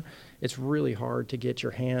armor, it's really hard to get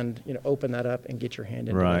your hand, open that up and get your hand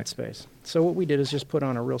into that space. So what we did is just put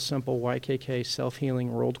on a real simple YKK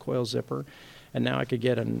self-healing rolled coil zipper, and now I could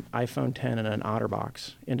get an iPhone 10 and an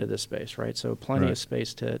OtterBox into this space, right? So plenty of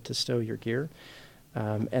space to stow your gear.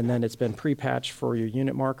 And then it's been pre-patched for your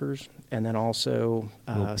unit markers, and then also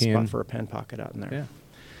a spot for a pen pocket out in there. Yeah.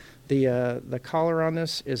 The collar on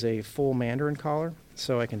this is a full Mandarin collar,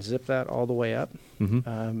 so I can zip that all the way up.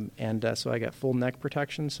 So I got full neck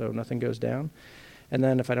protection, so nothing goes down. And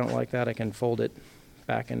then if I don't like that, I can fold it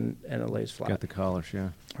back and it lays flat. Got the collars, yeah.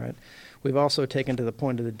 All right. We've also taken to the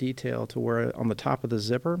point of the detail to where on the top of the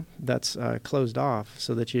zipper, that's closed off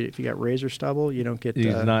so that if you got razor stubble, you don't get...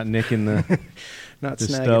 He's not nicking the, not the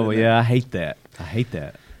snagging stubble. in there. Yeah, I hate that.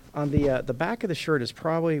 On the back of the shirt is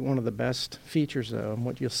probably one of the best features, though, and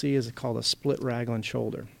what you'll see is called a split raglan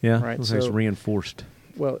shoulder. Yeah, right. So it's reinforced.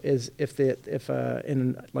 Well, if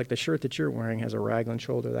in like the shirt that you're wearing has a raglan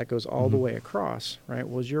shoulder that goes all the way across, right?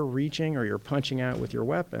 Well, as you're reaching or you're punching out with your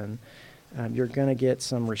weapon, you're going to get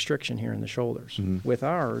some restriction here in the shoulders. With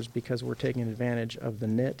ours, because we're taking advantage of the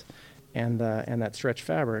knit and that stretch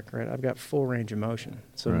fabric, right? I've got full range of motion,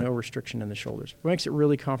 so no restriction in the shoulders. It makes it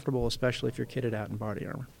really comfortable, especially if you're kitted out in body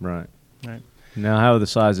armor. Right. Right. Now, how are the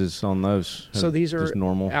sizes on those? So these are just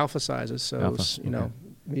normal alpha sizes. So Alpha,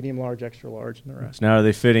 medium, large, extra large, and the rest. Now, are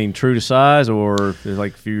they fitting true to size, or is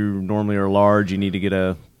like if you normally are large, you need to get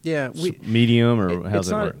a medium, or how's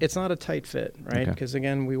that work? It's not a tight fit, right? Because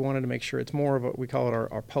again, we wanted to make sure it's more of what we call it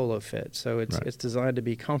our polo fit. So it's designed to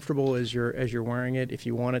be comfortable as you're wearing it. If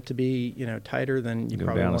you want it to be tighter, then you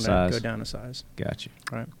probably want to go down a size. Gotcha.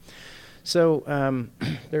 Right. So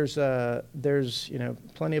there's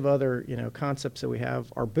plenty of other concepts that we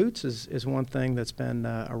have. Our boots is one thing that's been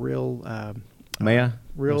a real. May I?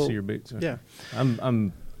 Real, see your boots? Yeah.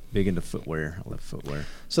 I'm big into footwear. I love footwear.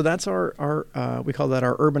 So that's our we call that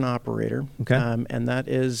our urban operator. Okay. And that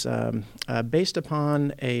is based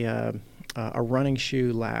upon a running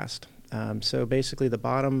shoe last. So basically the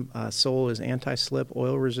bottom sole is anti-slip,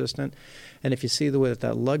 oil resistant. And if you see the way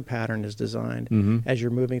that lug pattern is designed, as you're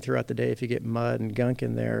moving throughout the day, if you get mud and gunk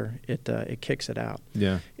in there, it kicks it out.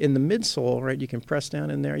 Yeah. In the midsole, right, you can press down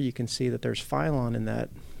in there. You can see that there's Phylon in that,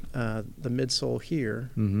 the midsole here,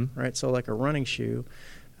 right? So like a running shoe.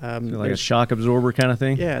 So like a shock absorber kind of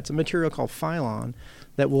thing? Yeah, it's a material called Phylon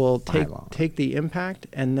that will take the impact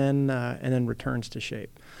and then returns to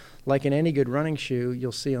shape. Like in any good running shoe,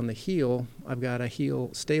 you'll see on the heel, I've got a heel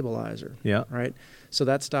stabilizer. Yeah. Right? So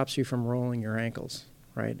that stops you from rolling your ankles.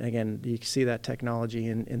 Right? Again, you can see that technology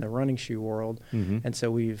in the running shoe world, and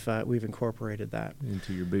so we've incorporated that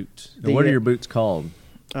into your boots. Now, what are your boots called?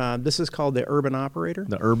 This is called the Urban Operator.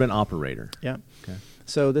 The Urban Operator. Yeah. Okay.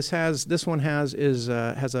 So this one has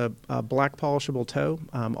a black polishable toe,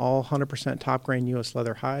 all 100% top grain U.S.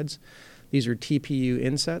 leather hides. These are TPU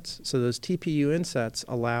insets. So those TPU insets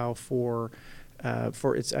allow for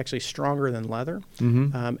it's actually stronger than leather,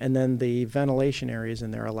 and then the ventilation areas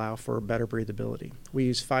in there allow for better breathability. We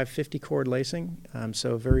use 550 cord lacing,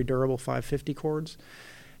 so very durable 550 cords.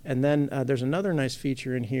 And then there's another nice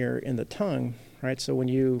feature in here in the tongue, right? So when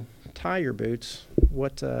you tie your boots,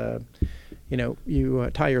 you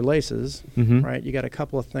tie your laces, right? You got a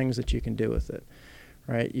couple of things that you can do with it,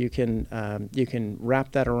 right? You can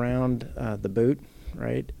wrap that around the boot,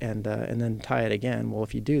 right, and then tie it again. Well,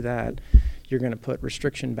 if you do that, you're going to put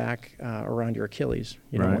restriction back around your Achilles.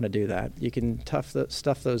 You don't want to do that. You can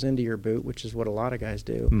stuff those into your boot, which is what a lot of guys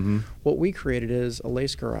do. What we created is a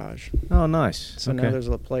lace garage. Oh, nice. So now there's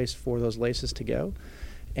a place for those laces to go,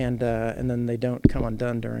 and then they don't come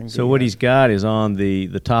undone during. So what he's got is on the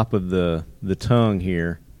top of the tongue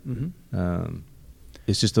here.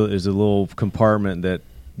 It's just a little compartment that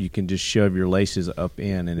you can just shove your laces up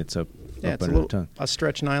in, and it's up. Yeah, it's a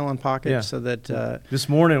stretch nylon pocket so that... this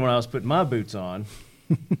morning when I was putting my boots on,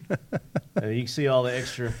 you can see all the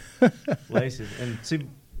extra laces. And see,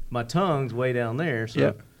 my tongue's way down there,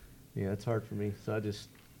 so yeah, it's hard for me. So I just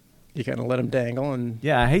You kind of let them dangle, and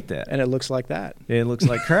Yeah, I hate that. it looks like that. It looks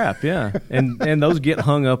like crap, yeah. And those get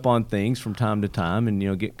hung up on things from time to time and,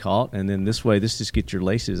 get caught. And then this just gets your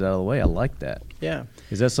laces out of the way. I like that. Yeah.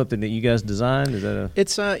 Is that something that you guys designed? Is that a...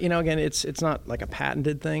 It's again, it's not like a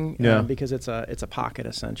patented thing, Yeah. because it's a pocket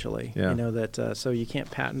essentially. Yeah. That so you can't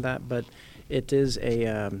patent that, but it is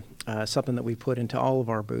something that we put into all of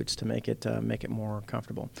our boots to make it more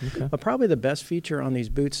comfortable. Okay. But probably the best feature on these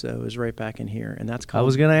boots though is right back in here, and that's I called.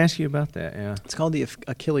 was going to ask you about that, yeah. It's called the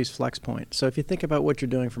Achilles flex point. So if you think about what you're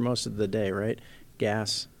doing for most of the day, right?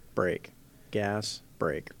 Gas, brake,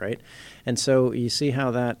 right? And so you see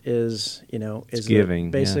how that is, is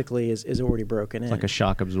giving, basically is already broken in. It's like a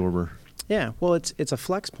shock absorber. Yeah, well, it's a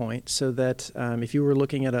flex point, so that if you were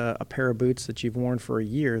looking at a pair of boots that you've worn for a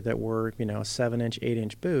year that were, a 7-inch,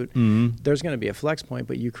 8-inch boot, there's going to be a flex point,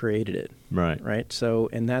 but you created it. Right. So,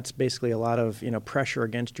 and that's basically a lot of, pressure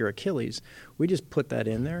against your Achilles. We just put that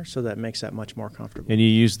in there, so that makes that much more comfortable. And you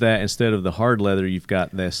use that instead of the hard leather, you've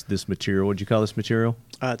got this material. What'd you call this material?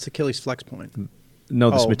 It's Achilles flex point.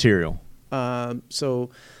 No, this material. So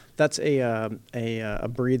that's a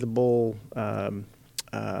breathable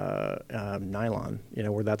nylon,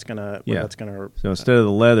 where that's gonna. So instead of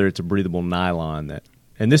the leather, it's a breathable nylon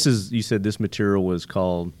and this is, you said this material was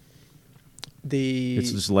called.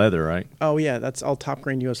 It's just leather, right? Oh yeah, that's all top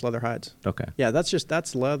grain U.S. leather hides. Okay. Yeah,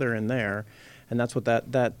 that's leather in there, and that's what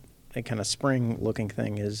that kind of spring looking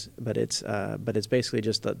thing is. But it's basically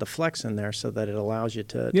just the flex in there, so that it allows you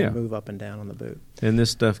to move up and down on the boot. And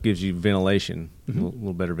this stuff gives you ventilation, a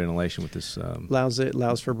little better ventilation with this. Allows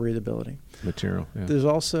for breathability. Material. Yeah. There's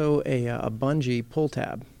also a bungee pull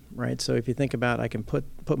tab. Right, so if you think about, I can put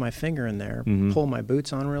my finger in there, pull my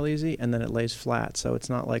boots on real easy, and then it lays flat. So it's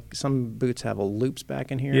not like some boots have a loops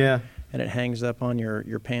back in here, and it hangs up on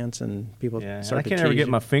your pants, and people start to I can't ever get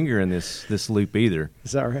my finger in this loop either.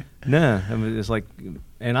 Is that right? No, I mean, it's like,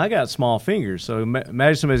 and I got small fingers, so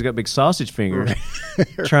imagine somebody's got big sausage fingers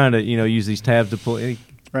trying to use these tabs to pull.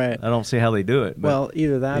 Right. I don't see how they do it. But well,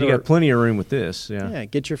 either that, you got plenty of room with this. Yeah. Yeah.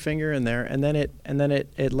 Get your finger in there, and then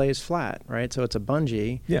it lays flat, right? So it's a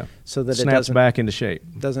bungee. Yeah. So that snaps back into shape.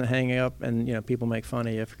 Doesn't hang up, and people make fun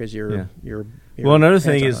of you because you're. Well, another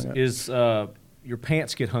thing is your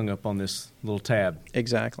pants get hung up on this little tab.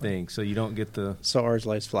 Exactly. Thing, so you don't get the. So ours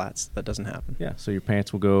lays flats. That doesn't happen. Yeah. So your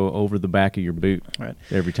pants will go over the back of your boot. Right.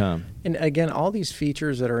 Every time. And again, all these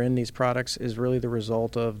features that are in these products is really the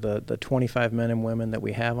result of the 25 men and women that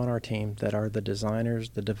we have on our team that are the designers,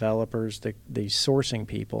 the developers, the sourcing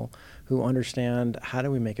people who understand how do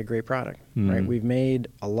we make a great product, right? We've made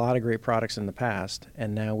a lot of great products in the past,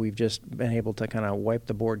 and now we've just been able to kind of wipe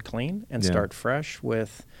the board clean and start fresh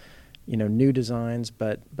with, new designs,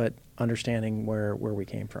 but understanding where we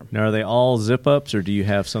came from. Now, are they all zip-ups, or do you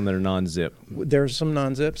have some that are non-zip? There's some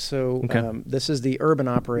non-zips. So this is the Urban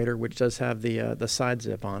Operator, which does have the side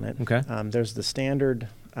zip on it. Okay. There's the standard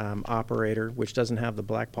Operator, which doesn't have the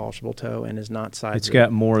black polishable toe and is not side zip. It's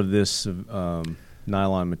got more of this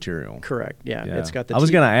nylon material. Correct. Yeah. It's got the. I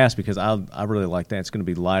was going to ask because I really like that. It's going to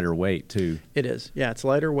be lighter weight too. It is. Yeah, it's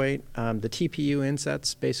lighter weight. The TPU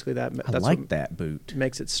insets basically that. I that's like what that boot.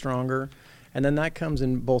 Makes it stronger, and then that comes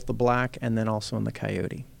in both the black and then also in the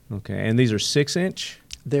Coyote. Okay, and these are 6-inch.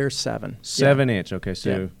 They're 7. 7-inch. Okay, so.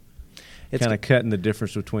 Yeah. It's kind of cutting the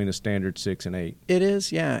difference between a standard 6 and 8. It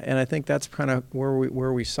is, yeah, and I think that's kind of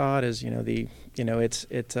where we saw it is the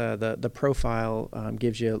profile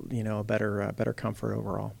gives you a better comfort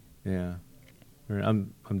overall. Yeah,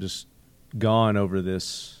 I'm just gone over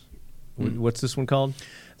this. What's this one called?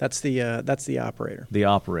 That's the Operator. The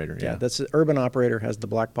Operator. Yeah. That's the Urban Operator has the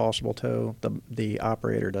black polishable toe. The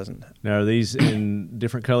Operator doesn't. Now, are these in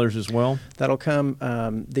different colors as well? That'll come.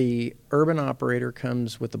 The Urban Operator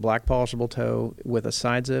comes with the black polishable toe with a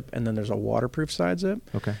side zip, and then there's a waterproof side zip.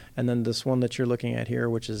 Okay. And then this one that you're looking at here,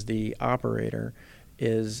 which is the Operator,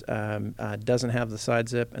 is doesn't have the side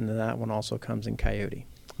zip, and then that one also comes in Coyote.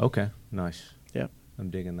 Okay. Nice. Yeah. I'm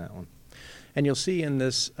digging that one. And you'll see in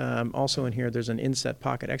this, also in here, there's an inset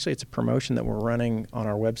pocket. Actually, it's a promotion that we're running on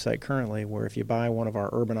our website currently where if you buy one of our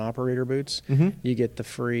Urban Operator boots, you get the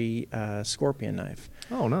free scorpion knife.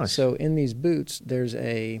 Oh, nice. So in these boots, there's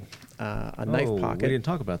a knife pocket. We didn't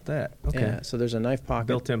talk about that. Okay. Yeah, so there's a knife pocket.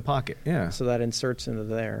 Built-in pocket, yeah. So that inserts into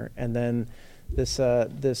there. And then this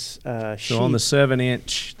sheath. So on the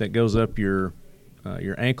 7-inch that goes up your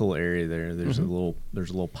ankle area there's a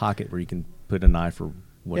little pocket where you can put a knife or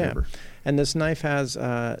whatever. Yeah. And this knife has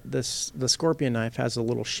the scorpion knife has a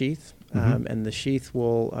little sheath, and the sheath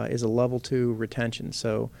is a level 2 retention.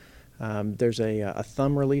 So There's a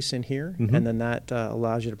thumb release in here, and then that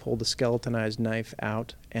allows you to pull the skeletonized knife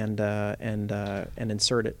out and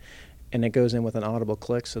insert it, and it goes in with an audible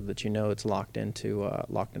click so that you know it's locked into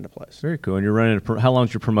place. Very cool. And you're running. How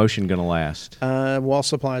long's your promotion going to last? While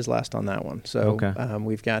supplies last on that one. So Okay.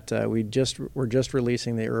 we've got we're just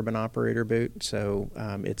releasing the Urban Operator boot. So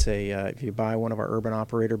it's if you buy one of our Urban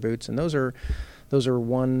Operator boots, and those are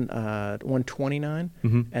 $129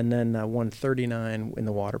 and then $139 in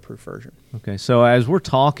the waterproof version. Okay. So as we're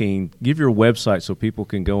talking, give your website so people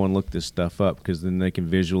can go and look this stuff up, because then they can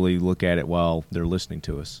visually look at it while they're listening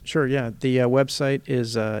to us. Sure. Yeah. The website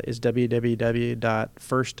is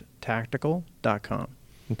www.firsttactical.com.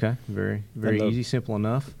 Okay. Very, very easy, simple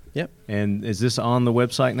enough. Yep. And is this on the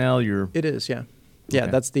website now? It is. Yeah. Yeah.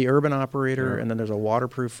 Okay. That's the Urban Operator, Sure. and then there's a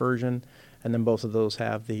waterproof version. And then both of those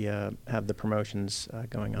have the promotions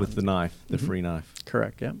going on With the knife, the free knife.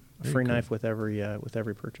 Correct. Yeah, a Very free cool. knife with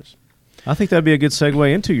every purchase. I think that'd be a good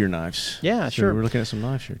segue into your knives. Yeah, So sure. We're looking at some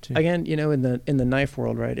knives here too. Again, in the knife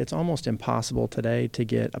world, right? It's almost impossible today to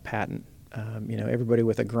get a patent. Everybody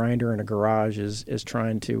with a grinder in a garage is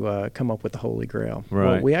trying to come up with the holy grail.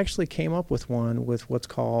 Right. Well, we actually came up with one with what's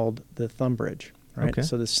called the thumb bridge. Right. Okay.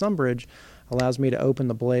 So this thumb bridge allows me to open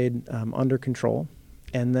the blade under control,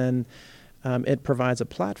 and then it provides a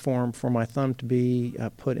platform for my thumb to be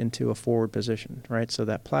put into a forward position, right? So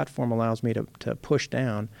that platform allows me to push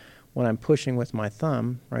down. When I'm pushing with my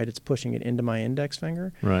thumb, right, it's pushing it into my index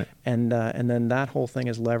finger, Right. and then that whole thing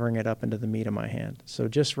is levering it up into the meat of my hand. So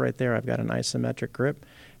just right there, I've got an isometric grip,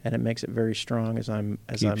 and it makes it very strong as I'm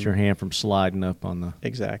Keeps your hand from sliding up on the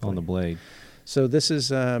exactly on the blade. So this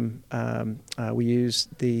is we use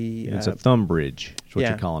the It's a thumb bridge. Is what yeah,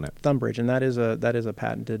 you're calling it. thumb bridge, and that is a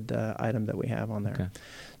patented item that we have on there. Okay.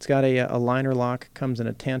 It's got a liner lock, comes in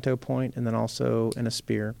a tanto point, and then also in a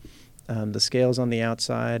spear. The scales on the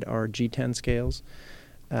outside are G10 scales,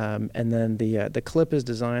 and then the clip is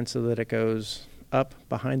designed so that it goes up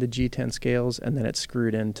behind the G10 scales, and then it's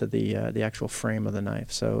screwed into the actual frame of the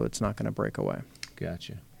knife, so it's not going to break away.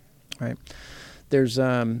 Gotcha. Right. There's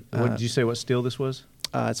What did you say? What steel this was?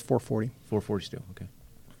 it's 440. 440 steel. Okay.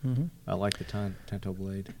 Mm-hmm. I like the tanto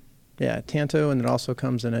blade. Yeah, tanto, and it also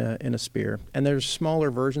comes in a spear. And there's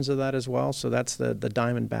smaller versions of that as well. So that's the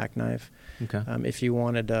diamond back knife. Okay. If you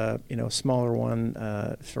wanted a smaller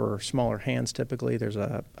one for smaller hands, typically there's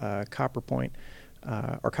a copper point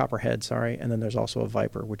or copper head, sorry. And then there's also a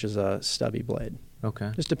viper, which is a stubby blade.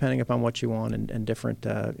 Okay. Just depending upon what you want and different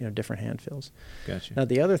different hand feels. Gotcha. Now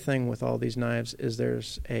the other thing with all these knives is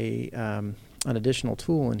there's an additional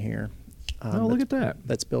tool in here. Oh, look at that.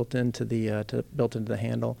 That's built into the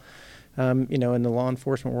handle. In the law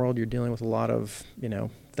enforcement world, you're dealing with a lot of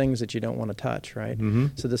things that you don't want to touch, right? Mm-hmm.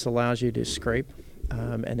 So this allows you to scrape,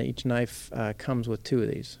 and each knife comes with two of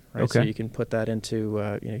these, right? Okay. So you can put that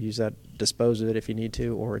into use that, dispose of it if you need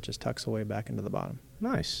to, or it just tucks away back into the bottom.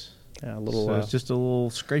 Nice. A little So it's just a little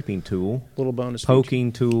scraping tool, little bonus feature.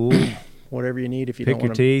 poking tool. Whatever you need if you Pick don't your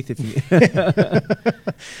want teeth if you.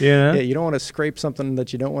 Yeah. Yeah, you don't want to scrape something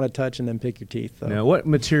that you don't want to touch and then pick your teeth. Though. Now, what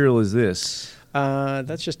material is this?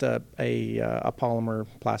 That's just a polymer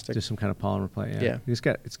plastic. Just some kind of polymer plate. Yeah.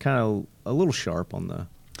 It's kind of a little sharp on the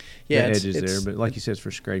it's- edges it's- there, but like you said, it's for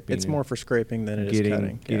scraping. It's and more for scraping than it is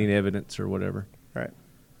cutting. getting evidence or whatever. Right.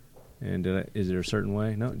 And is there a certain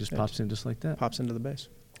way? No, it just Yeah. pops in just like that. Pops into the base.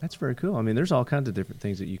 That's very cool. I mean, there's all kinds of different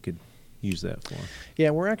things that you could use that for. Yeah,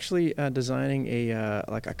 we're actually designing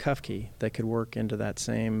a cuff key that could work into that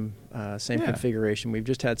same configuration. We've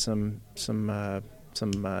just had some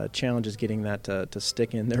challenges getting that to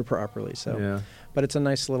stick in there properly. So, Yeah. but it's a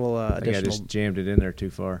nice little I think I additional. just jammed it in there too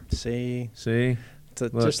far. See, See? it's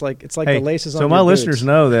Look. just like Hey, the laces on so your my boots. listeners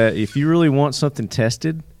know that if you really want something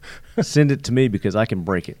tested, send it to me because I can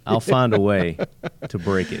break it. I'll find a way to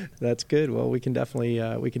break it. That's good. Well, we can definitely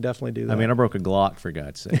do that. I mean, I broke a Glock for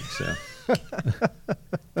God's sake, so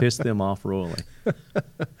pissed them off royally.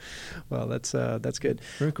 Well, that's good.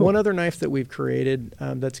 Very cool. One other knife that we've created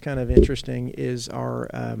that's kind of interesting is our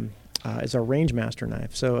Rangemaster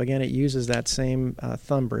knife. So again, it uses that same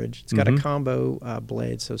thumb bridge. It's got a combo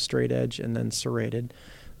blade, so straight edge and then serrated,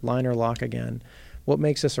 liner lock again. What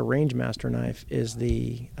makes this a Rangemaster knife is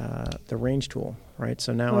the range tool, right?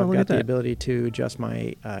 So now I've look got at the that. ability to adjust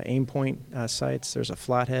my aim point sights. There's a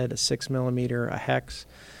flathead, a 6mm, a hex.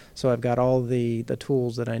 So I've got all the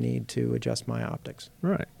tools that I need to adjust my optics.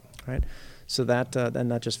 Right. Right, so that then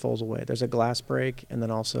that just folds away. There's a glass break and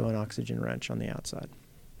then also an oxygen wrench on the outside.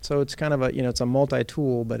 So it's kind of it's a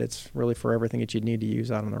multi-tool, but it's really for everything that you'd need to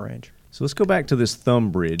use out on the range. So let's go back to this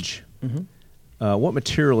thumb bridge. Mm-hmm. What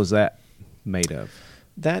material is that made of?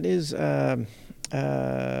 That is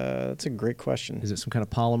That's a great question. Is it some kind of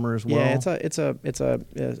polymer as well? Yeah, it's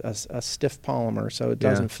a stiff polymer, so it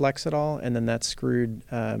doesn't flex at all, and then that's screwed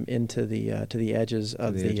into the to the edges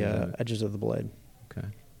of edges of the blade. Okay.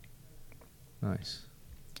 Nice.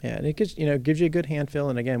 Yeah, and it gives you a good hand feel,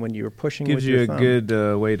 and again, when you're pushing gives with you your a thumb,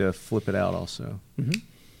 good way to flip it out also. Mm-hmm.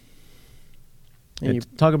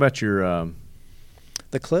 And talk about your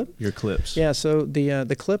the clip. Your clips. Yeah, so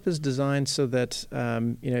the clip is designed so that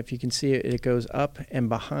if you can see it, it goes up and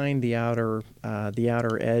behind the outer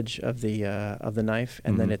edge of the knife,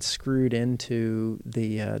 and then it's screwed into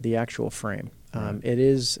the actual frame. It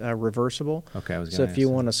is reversible. Okay, I was so if you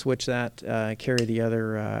want to switch that, carry the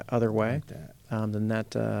other way, like that.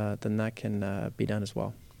 then that can be done as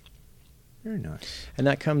well. Very nice. And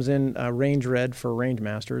that comes in range red for range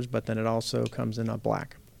masters, but then it also comes in a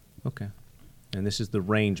black. Okay. And this is the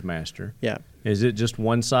Range Master. Yeah. Is it just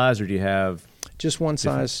one size, or do you have just one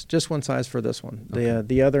size? Just one size for this one. Okay.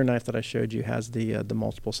 The other knife that I showed you has the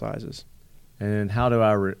multiple sizes. And how do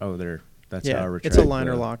I? That's how I retract. It's a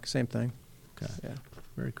liner lock. Same thing. Okay. Yeah.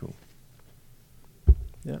 Very cool.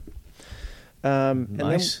 Yeah.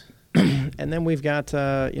 Nice. And then we've got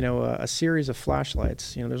a series of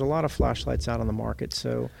flashlights. There's a lot of flashlights out on the market.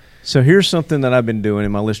 So here's something that I've been doing,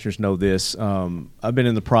 and my listeners know this. I've been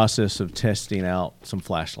in the process of testing out some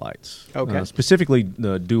flashlights. Okay. Specifically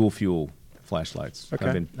the dual fuel flashlights.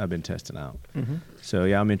 Okay. I've been testing out. Mm-hmm. So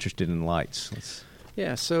yeah, I'm interested in lights. Let's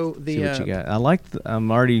So see what you got.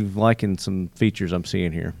 I'm already liking some features I'm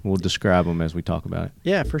seeing here. We'll describe them as we talk about it.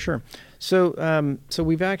 Yeah, for sure. So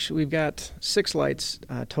we've got 6 lights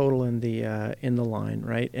total in the line,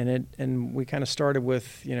 right? And we kind of started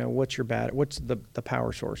with what's the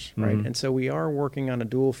power source, right? Mm-hmm. And so we are working on a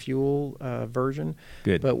dual fuel version.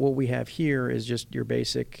 Good. But what we have here is just your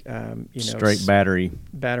basic straight battery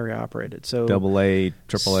operated. So AA,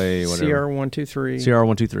 AAA, whatever. CR123.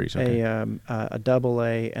 CR123s. Okay. A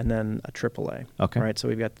AA and then a AAA. Okay. Right. So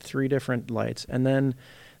we've got 3 different lights, and then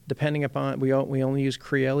depending upon we only use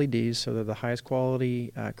Cree LEDs, so they're the highest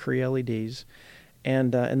quality Cree LEDs,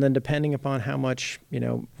 and then depending upon how much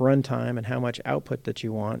runtime and how much output that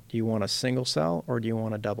you want, do you want a single cell or do you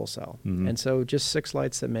want a double cell? Mm-hmm. And so just 6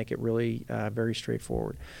 lights that make it really very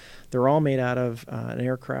straightforward. They're all made out of an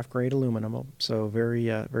aircraft grade aluminum, so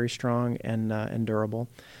very strong and durable.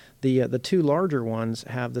 The 2 larger ones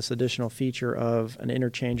have this additional feature of an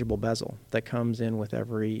interchangeable bezel that comes in with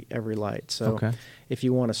every light. So if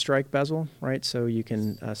you want a strike bezel, right, so you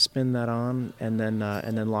can spin that on and then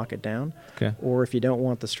lock it down. Okay. Or if you don't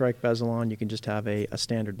want the strike bezel on, you can just have a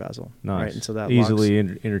standard bezel. Nice. Right, and so that easily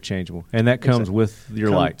interchangeable, and that comes with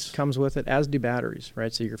your lights. Comes with it, as do batteries,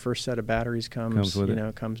 right? So your first set of batteries comes built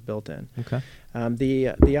in. Okay.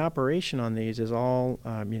 The operation on these is all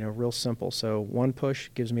real simple. So 1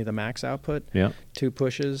 push gives me the max output. Yeah. 2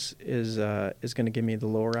 pushes is going to give me the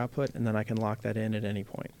lower output, and then I can lock that in at any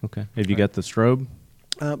point. Okay. Have you got the strobe?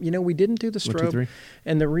 We didn't do the strobe, 1, 2, 3.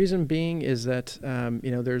 and the reason being is that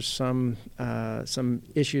there's some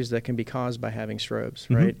issues that can be caused by having strobes,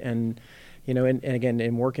 Mm-hmm. right? And and again,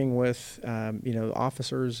 in working with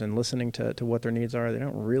officers and listening to what their needs are, they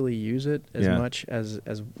don't really use it as much as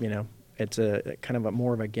it's a kind of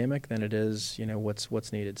more of a gimmick than it is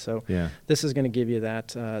what's needed. So this is going to give you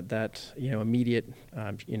that immediate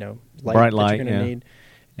bright light that you're going to need,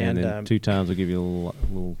 and then 2 times will give you a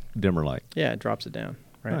little dimmer light. Yeah, it drops it down.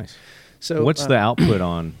 Right. Nice. So what's the output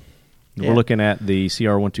on? We're looking at the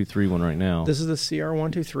CR123 one right now. This is the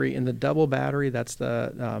CR123 in the double battery. That's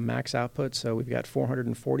the max output. So we've got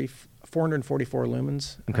 444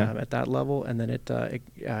 lumens at that level, and then it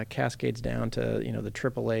cascades down to the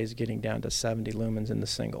AAAs getting down to 70 lumens in the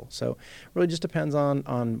single. So really just depends on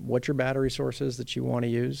what your battery source is that you want to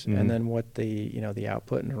use, and then what the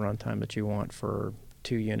output and the runtime that you want for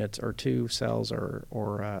 2 units or 2 cells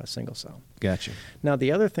or a single cell. Gotcha. Now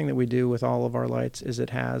the other thing that we do with all of our lights is it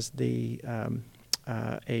has a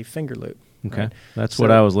finger loop. Okay, right? that's what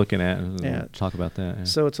I was looking at. Yeah. Talk about that. Yeah.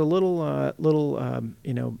 So it's a little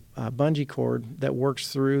bungee cord that works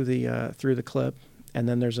through the clip, and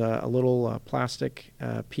then there's a little plastic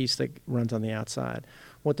piece that runs on the outside.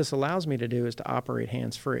 What this allows me to do is to operate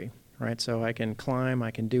hands-free. Right, so I can climb, I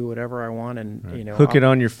can do whatever I want, and hook it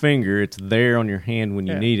on your finger. It's there on your hand when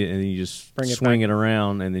you need it, and then you just swing it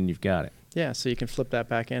around, and then you've got it. Yeah, so you can flip that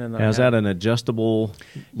back in, and then now, is that an adjustable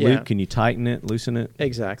loop? Can you tighten it, loosen it?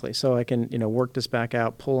 Exactly. So I can work this back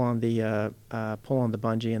out, pull on the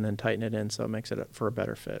bungee, and then tighten it in, so it makes it for a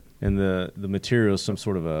better fit. And the material is some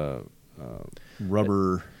sort of a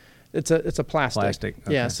rubber. It's a plastic. Plastic.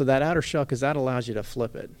 Okay. Yeah. So that outer shell, because that allows you to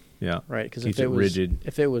flip it. Yeah. Right, because Keeps if it rigid.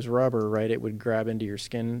 if it was rubber, right, it would grab into your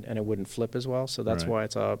skin and it wouldn't flip as well. So that's Right. why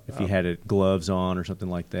it's a. If you had it gloves on or something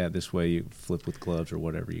like that, this way you flip with gloves or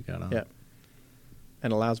whatever you got on. Yeah.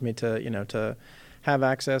 And allows me to to have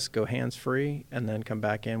access, go hands free, and then come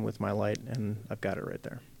back in with my light, and I've got it right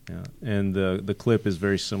there. Yeah. And the clip is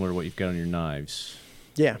very similar to what you've got on your knives.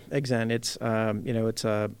 Yeah, exactly. It's it's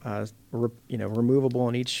removable,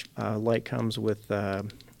 and each light comes with a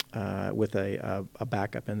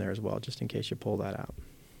backup in there as well, just in case you pull that out.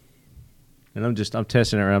 And I'm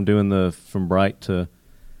testing it around. I'm doing the from bright to,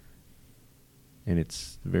 and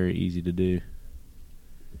it's very easy to do.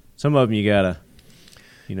 Some of them you gotta,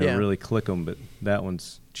 really click them, but that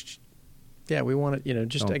one's. Yeah, we want it,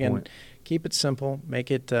 just on again, point. keep it simple,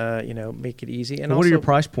 make it make it easy. And what also, are your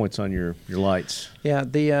price points on your lights?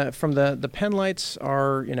 Yeah, from the pen lights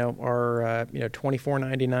are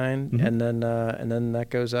 $24.99, and then that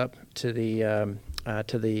goes up to the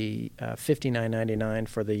 $59.99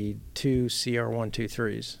 for the two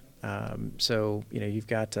CR123s. So you've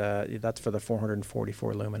got that's for the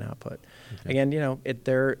 444 lumen output. Okay. Again,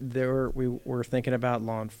 we're thinking about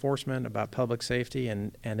law enforcement, about public safety,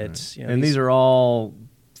 and it's and these are all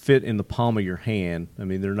fit in the palm of your hand. I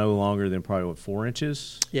mean, they're no longer than probably 4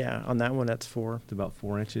 inches. Yeah, on that one that's 4. It's about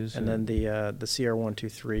 4 inches. And then the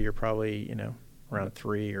CR123, you're probably around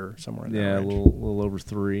 3 or somewhere in that range. Yeah, a little over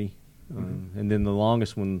 3. And then the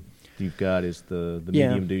longest one you've got is the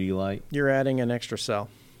medium duty light. You're adding an extra cell.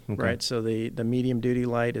 Okay. Right, so the medium duty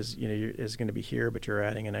light is is going to be here, but you're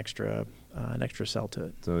adding an extra cell to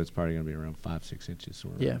it. So it's probably going to be around 5-6 inches.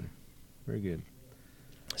 Sort of. Yeah, very good.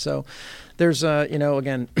 So there's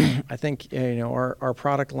again, I think our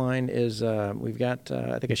product line is we've got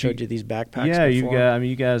I think I showed you these backpacks. Yeah, before.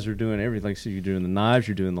 you guys are doing everything. So you're doing the knives,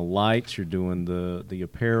 you're doing the lights, you're doing the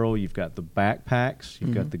apparel. You've got the backpacks,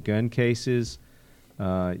 you've got the gun cases,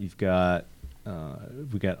 you've got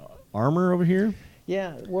we got armor over here.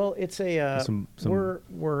 Yeah, well, it's a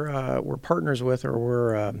we're partners with, or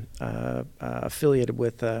we're affiliated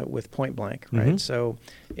with Point Blank, right? Mm-hmm. So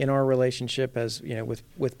in our relationship, as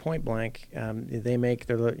with Point Blank, they're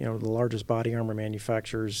the largest body armor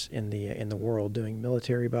manufacturers in the world, doing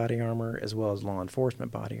military body armor as well as law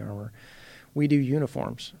enforcement body armor. We do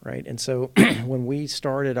uniforms, right? And so when we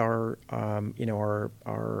started our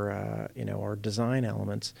design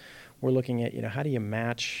elements, we're looking at how do you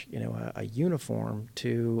match a uniform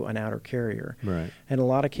to an outer carrier, right? And in a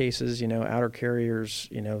lot of cases, outer carriers,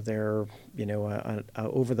 they're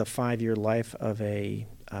over the 5-year life of a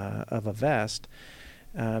vest,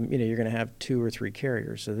 you're going to have 2 or 3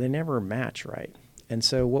 carriers, so they never match right. And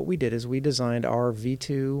so what we did is we designed our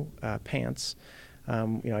V2 pants.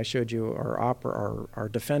 I showed you our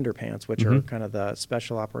Defender pants, which are kind of the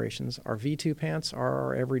special operations. Our V2 pants are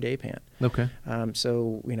our everyday pant. Okay.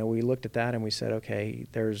 So we looked at that and we said, okay,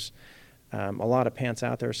 there's a lot of pants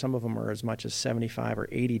out there. Some of them are as much as $75 or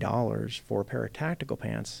 $80 for a pair of tactical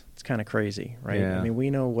pants. It's kind of crazy, right? Yeah. I mean, we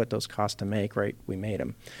know what those cost to make, right? We made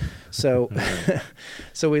them. So,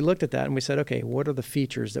 so we looked at that and we said, okay, what are the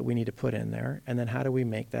features that we need to put in there, and then how do we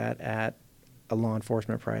make that at a law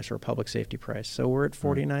enforcement price or a public safety price? So we're at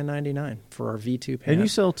 $49.99 for our V2 pants. And you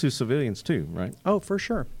sell to civilians too, right? Oh, for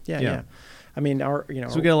sure. Yeah. I mean, So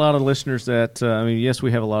we got a lot of listeners that, yes,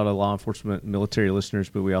 we have a lot of law enforcement military listeners,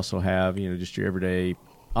 but we also have, just your everyday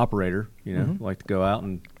operator, like to go out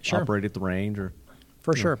and operate at the range or.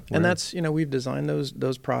 For sure. Wherever. And that's, we've designed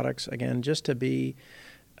those products, again, just to be,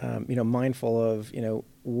 mindful of,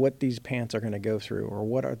 what these pants are going to go through, or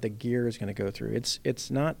what are the gear is going to go through.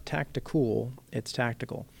 It's not tactical, it's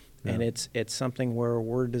tactical. Yeah. And it's something where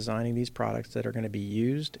we're designing these products that are going to be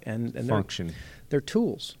used and function. They're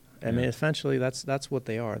tools. I mean, essentially that's what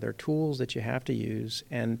they are. They're tools that you have to use,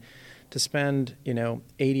 and to spend,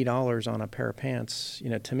 $80 on a pair of pants,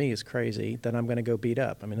 to me is crazy that I'm going to go beat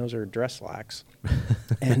up. I mean, those are dress slacks.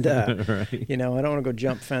 And, right. I don't want to go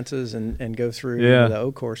jump fences and go through the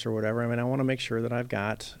O course or whatever. I mean, I want to make sure that I've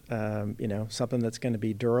got, something that's going to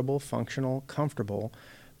be durable, functional, comfortable.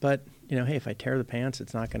 But, hey, if I tear the pants,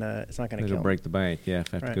 it's not gonna kill. It'll break the bank. Yeah,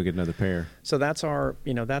 if I have to go get another pair. So that's our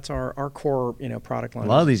core, product line. A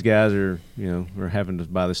lot of these guys are having to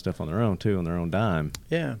buy this stuff on their own too, on their own dime.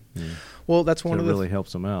 Yeah. Well, that's one of the really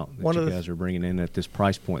helps them out. That you guys are bringing in at this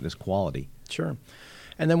price point, this quality. Sure.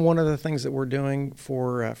 And then one of the things that we're doing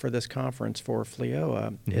for this conference for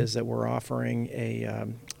FLEOA is that we're offering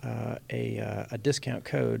a discount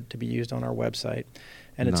code to be used on our website.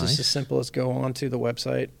 And it's Nice. just as simple as go onto the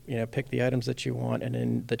website, pick the items that you want, and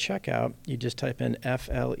in the checkout, you just type in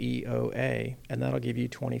FLEOA, and that'll give you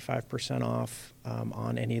 25% off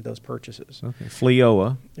on any of those purchases. Okay.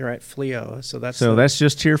 FLEOA. You're right, FLEOA. So That's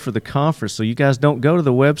just here for the conference. So you guys don't go to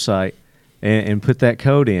the website and put that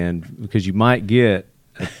code in, because you might get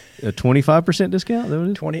a 25% discount. Is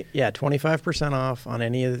that what it is? 25% off on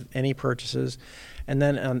any purchases. And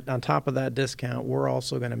then on top of that discount, we're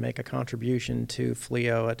also going to make a contribution to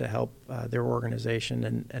FLEOA to help their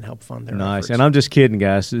organization and help fund their Nice. efforts. And I'm just kidding,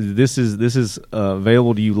 guys. This is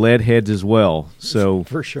available to you lead heads as well. So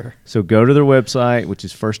for sure. So go to their website, which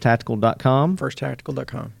is firsttactical.com.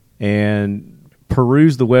 Firsttactical.com. And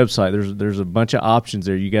peruse the website. There's a bunch of options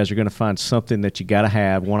there. You guys are going to find something that you got to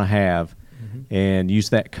have, want to have, and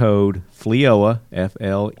use that code FLEOA,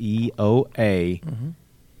 FLEOA.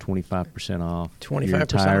 25% off 25% your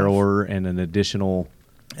entire off. order, and an additional.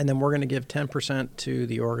 And then we're going to give 10% to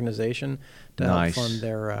the organization to Nice. help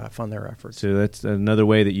fund their efforts. So that's another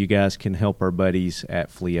way that you guys can help our buddies at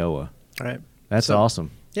FLEOA. All right. That's So- awesome.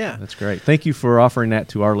 Yeah. That's great. Thank you for offering that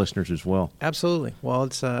to our listeners as well. Absolutely. Well,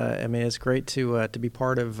 it's it's great to be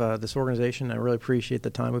part of this organization. I really appreciate the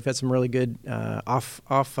time. We've had some really good off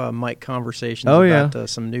mic conversations about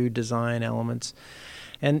some new design elements.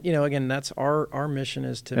 And again, that's our mission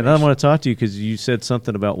is to. And I want to talk to you because you said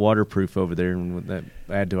something about waterproof over there, and would that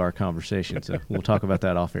add to our conversation. So we'll talk about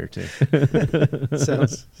that off air too.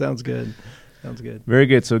 Sounds good. Sounds good. Very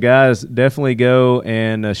good. So guys, definitely go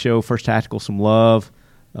and show First Tactical some love.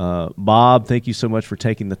 Bob, thank you so much for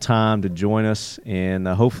taking the time to join us, and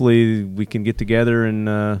hopefully we can get together and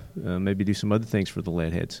maybe do some other things for the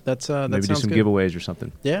lead heads. That maybe do sounds some good. giveaways or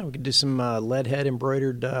something. Yeah, we could do some lead head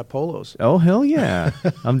embroidered polos. Oh hell yeah!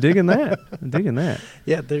 I'm digging that.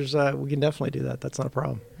 Yeah, there's we can definitely do that. That's not a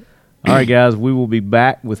problem. All right, guys, we will be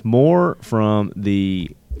back with more from the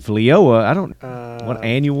FLEOA. I don't what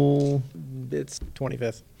annual. It's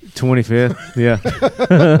 25th. 25th, yeah.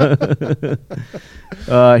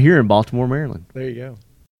 Here in Baltimore, Maryland. There you go.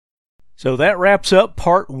 So that wraps up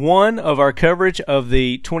part 1 of our coverage of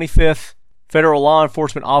the 25th Federal Law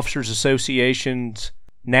Enforcement Officers Association's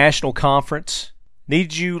National Conference.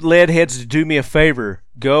 Need you lead heads to do me a favor.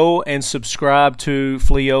 Go and subscribe to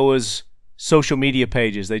FLEOA's social media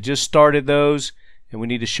pages. They just started those, and we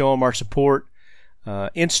need to show them our support.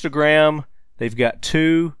 Instagram, they've got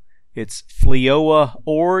 2. It's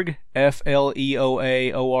FLEOA.org,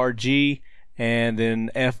 FLEOA.org, and then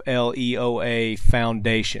FLEOA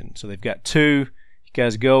Foundation. So they've got 2. You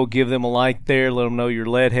guys go, give them a like there, let them know you're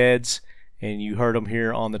lead heads, and you heard them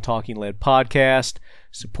here on the Talking Lead podcast,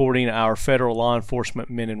 supporting our federal law enforcement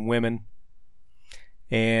men and women.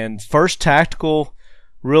 And First Tactical,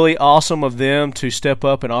 really awesome of them to step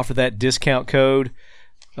up and offer that discount code.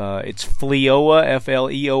 It's FLEOA,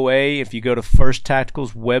 FLEOA. If you go to First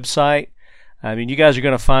Tactical's website, I mean, you guys are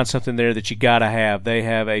going to find something there that you got to have. They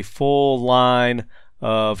have a full line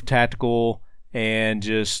of tactical and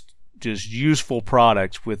just useful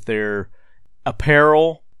products with their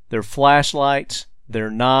apparel, their flashlights, their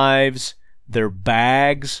knives, their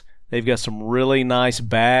bags. They've got some really nice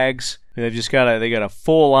bags. They've just got a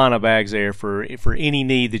full line of bags there for any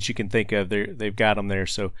need that you can think of. They've got them there.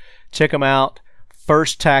 So check them out.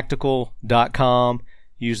 FirstTactical.com.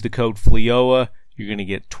 Use the code FLEOA. You're going to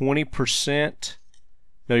get 20%.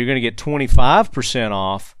 No, you're going to get 25%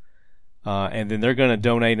 off, and then they're going to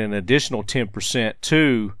donate an additional 10%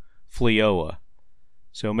 to FLEOA.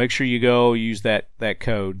 So make sure you go use that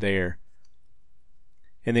code there.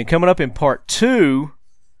 And then coming up in part 2,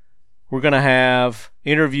 we're going to have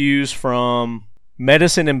interviews from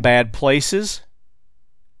Medicine in Bad Places.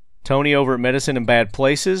 Tony over at Medicine in Bad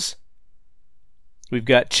Places. We've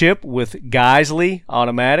got Chip with Geisley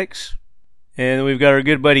Automatics. And we've got our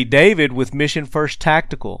good buddy David with Mission First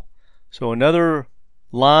Tactical. So another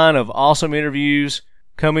line of awesome interviews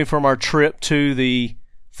coming from our trip to the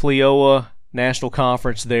FLEOA National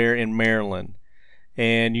Conference there in Maryland.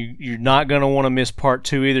 And you're not going to want to miss part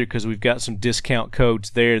 2 either, because we've got some discount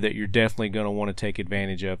codes there that you're definitely going to want to take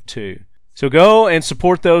advantage of too. So go and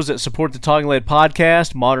support those that support the Talking Lead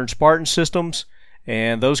podcast, Modern Spartan Systems.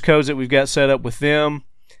 And those codes that we've got set up with them,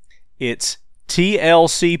 it's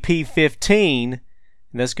TLCP15, and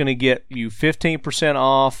that's going to get you 15%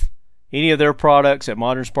 off any of their products at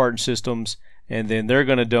Modern Spartan Systems, and then they're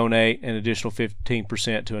going to donate an additional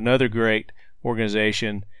 15% to another great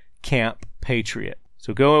organization, Camp Patriot.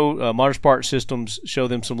 So go Modern Spartan Systems, show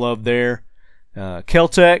them some love there.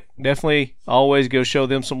 Keltec, definitely always go show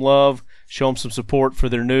them some love, show them some support for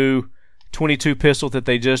their new 22 pistol that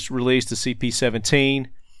they just released, the CP17.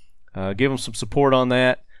 Give them some support on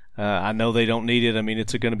that. I know they don't need it. I mean,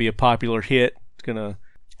 it's going to be a popular hit. They're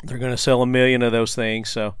going to sell 1 million of those things.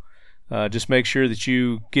 So just make sure that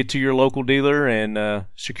you get to your local dealer and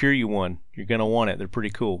secure you one. You're going to want it. They're pretty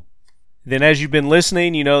cool. Then as you've been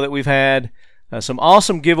listening, you know that we've had some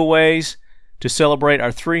awesome giveaways to celebrate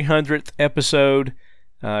our 300th episode.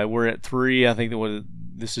 We're at I think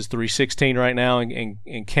this is 316 right now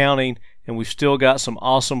and counting, and we've still got some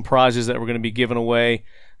awesome prizes that we're going to be giving away.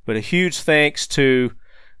 But a huge thanks to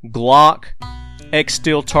Glock,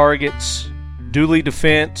 X-Steel Targets, Dooley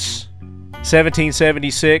Defense,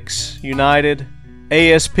 1776 United,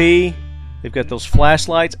 ASP. They've got those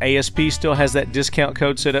flashlights. ASP still has that discount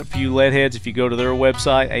code set up for you lead heads if you go to their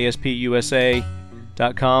website, aspusa.com.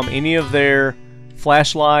 Any of their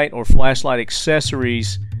flashlight or flashlight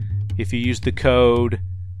accessories, if you use the code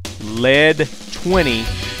LED20,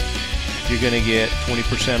 you're going to get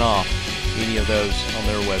 20% off any of those on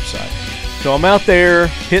their website. So I'm out there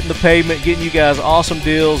hitting the pavement, getting you guys awesome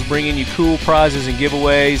deals, bringing you cool prizes and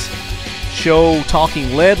giveaways. Show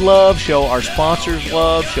Talking Lead love, show our sponsors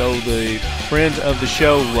love, show the friends of the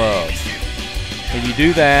show love. And you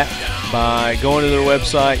do that by going to their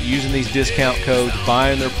website, using these discount codes,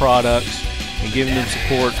 buying their products, and giving them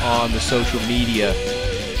support on the social media.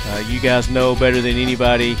 You guys know better than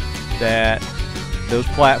anybody that those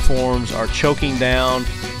platforms are choking down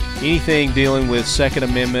anything dealing with Second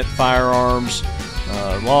Amendment, firearms,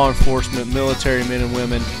 law enforcement, military men and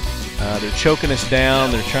women. They're choking us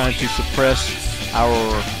down. They're trying to suppress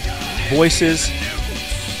our voices,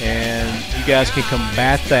 and you guys can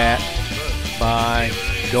combat that by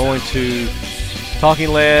going to Talking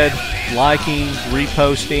Lead, liking,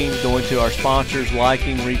 reposting, going to our sponsors,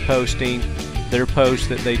 liking, reposting their posts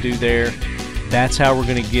that they do there. That's how we're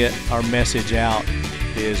going to get our message out,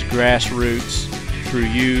 is grassroots through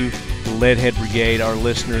you, the Leadhead Brigade, our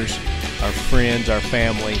listeners, our friends, our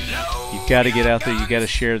family. You've got to get out there. You've got to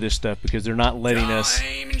share this stuff because they're not letting us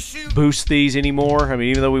boost these anymore. I mean,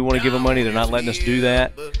 even though we want to give them money, they're not letting us do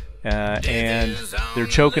that. And they're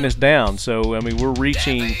choking us down. So, I mean, we're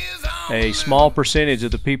reaching a small percentage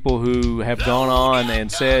of the people who have gone on and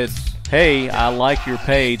said, hey, I like your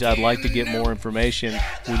page. I'd like to get more information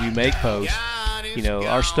when you make posts. You know,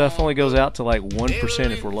 our stuff only goes out to like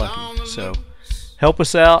 1% if we're lucky. So help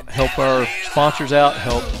us out, help our sponsors out,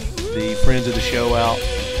 help the friends of the show out.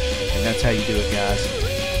 And that's how you do it,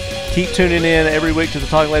 guys. Keep tuning in every week to the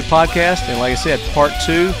Talking Lead podcast. And like I said, part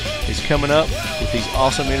 2 is coming up with these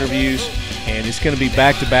awesome interviews. And it's going to be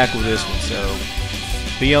back-to-back with this one. So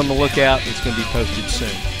be on the lookout. It's going to be posted soon.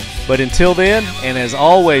 But until then, and as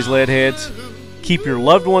always, Leadheads, keep your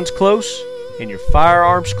loved ones close and your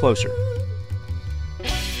firearms closer.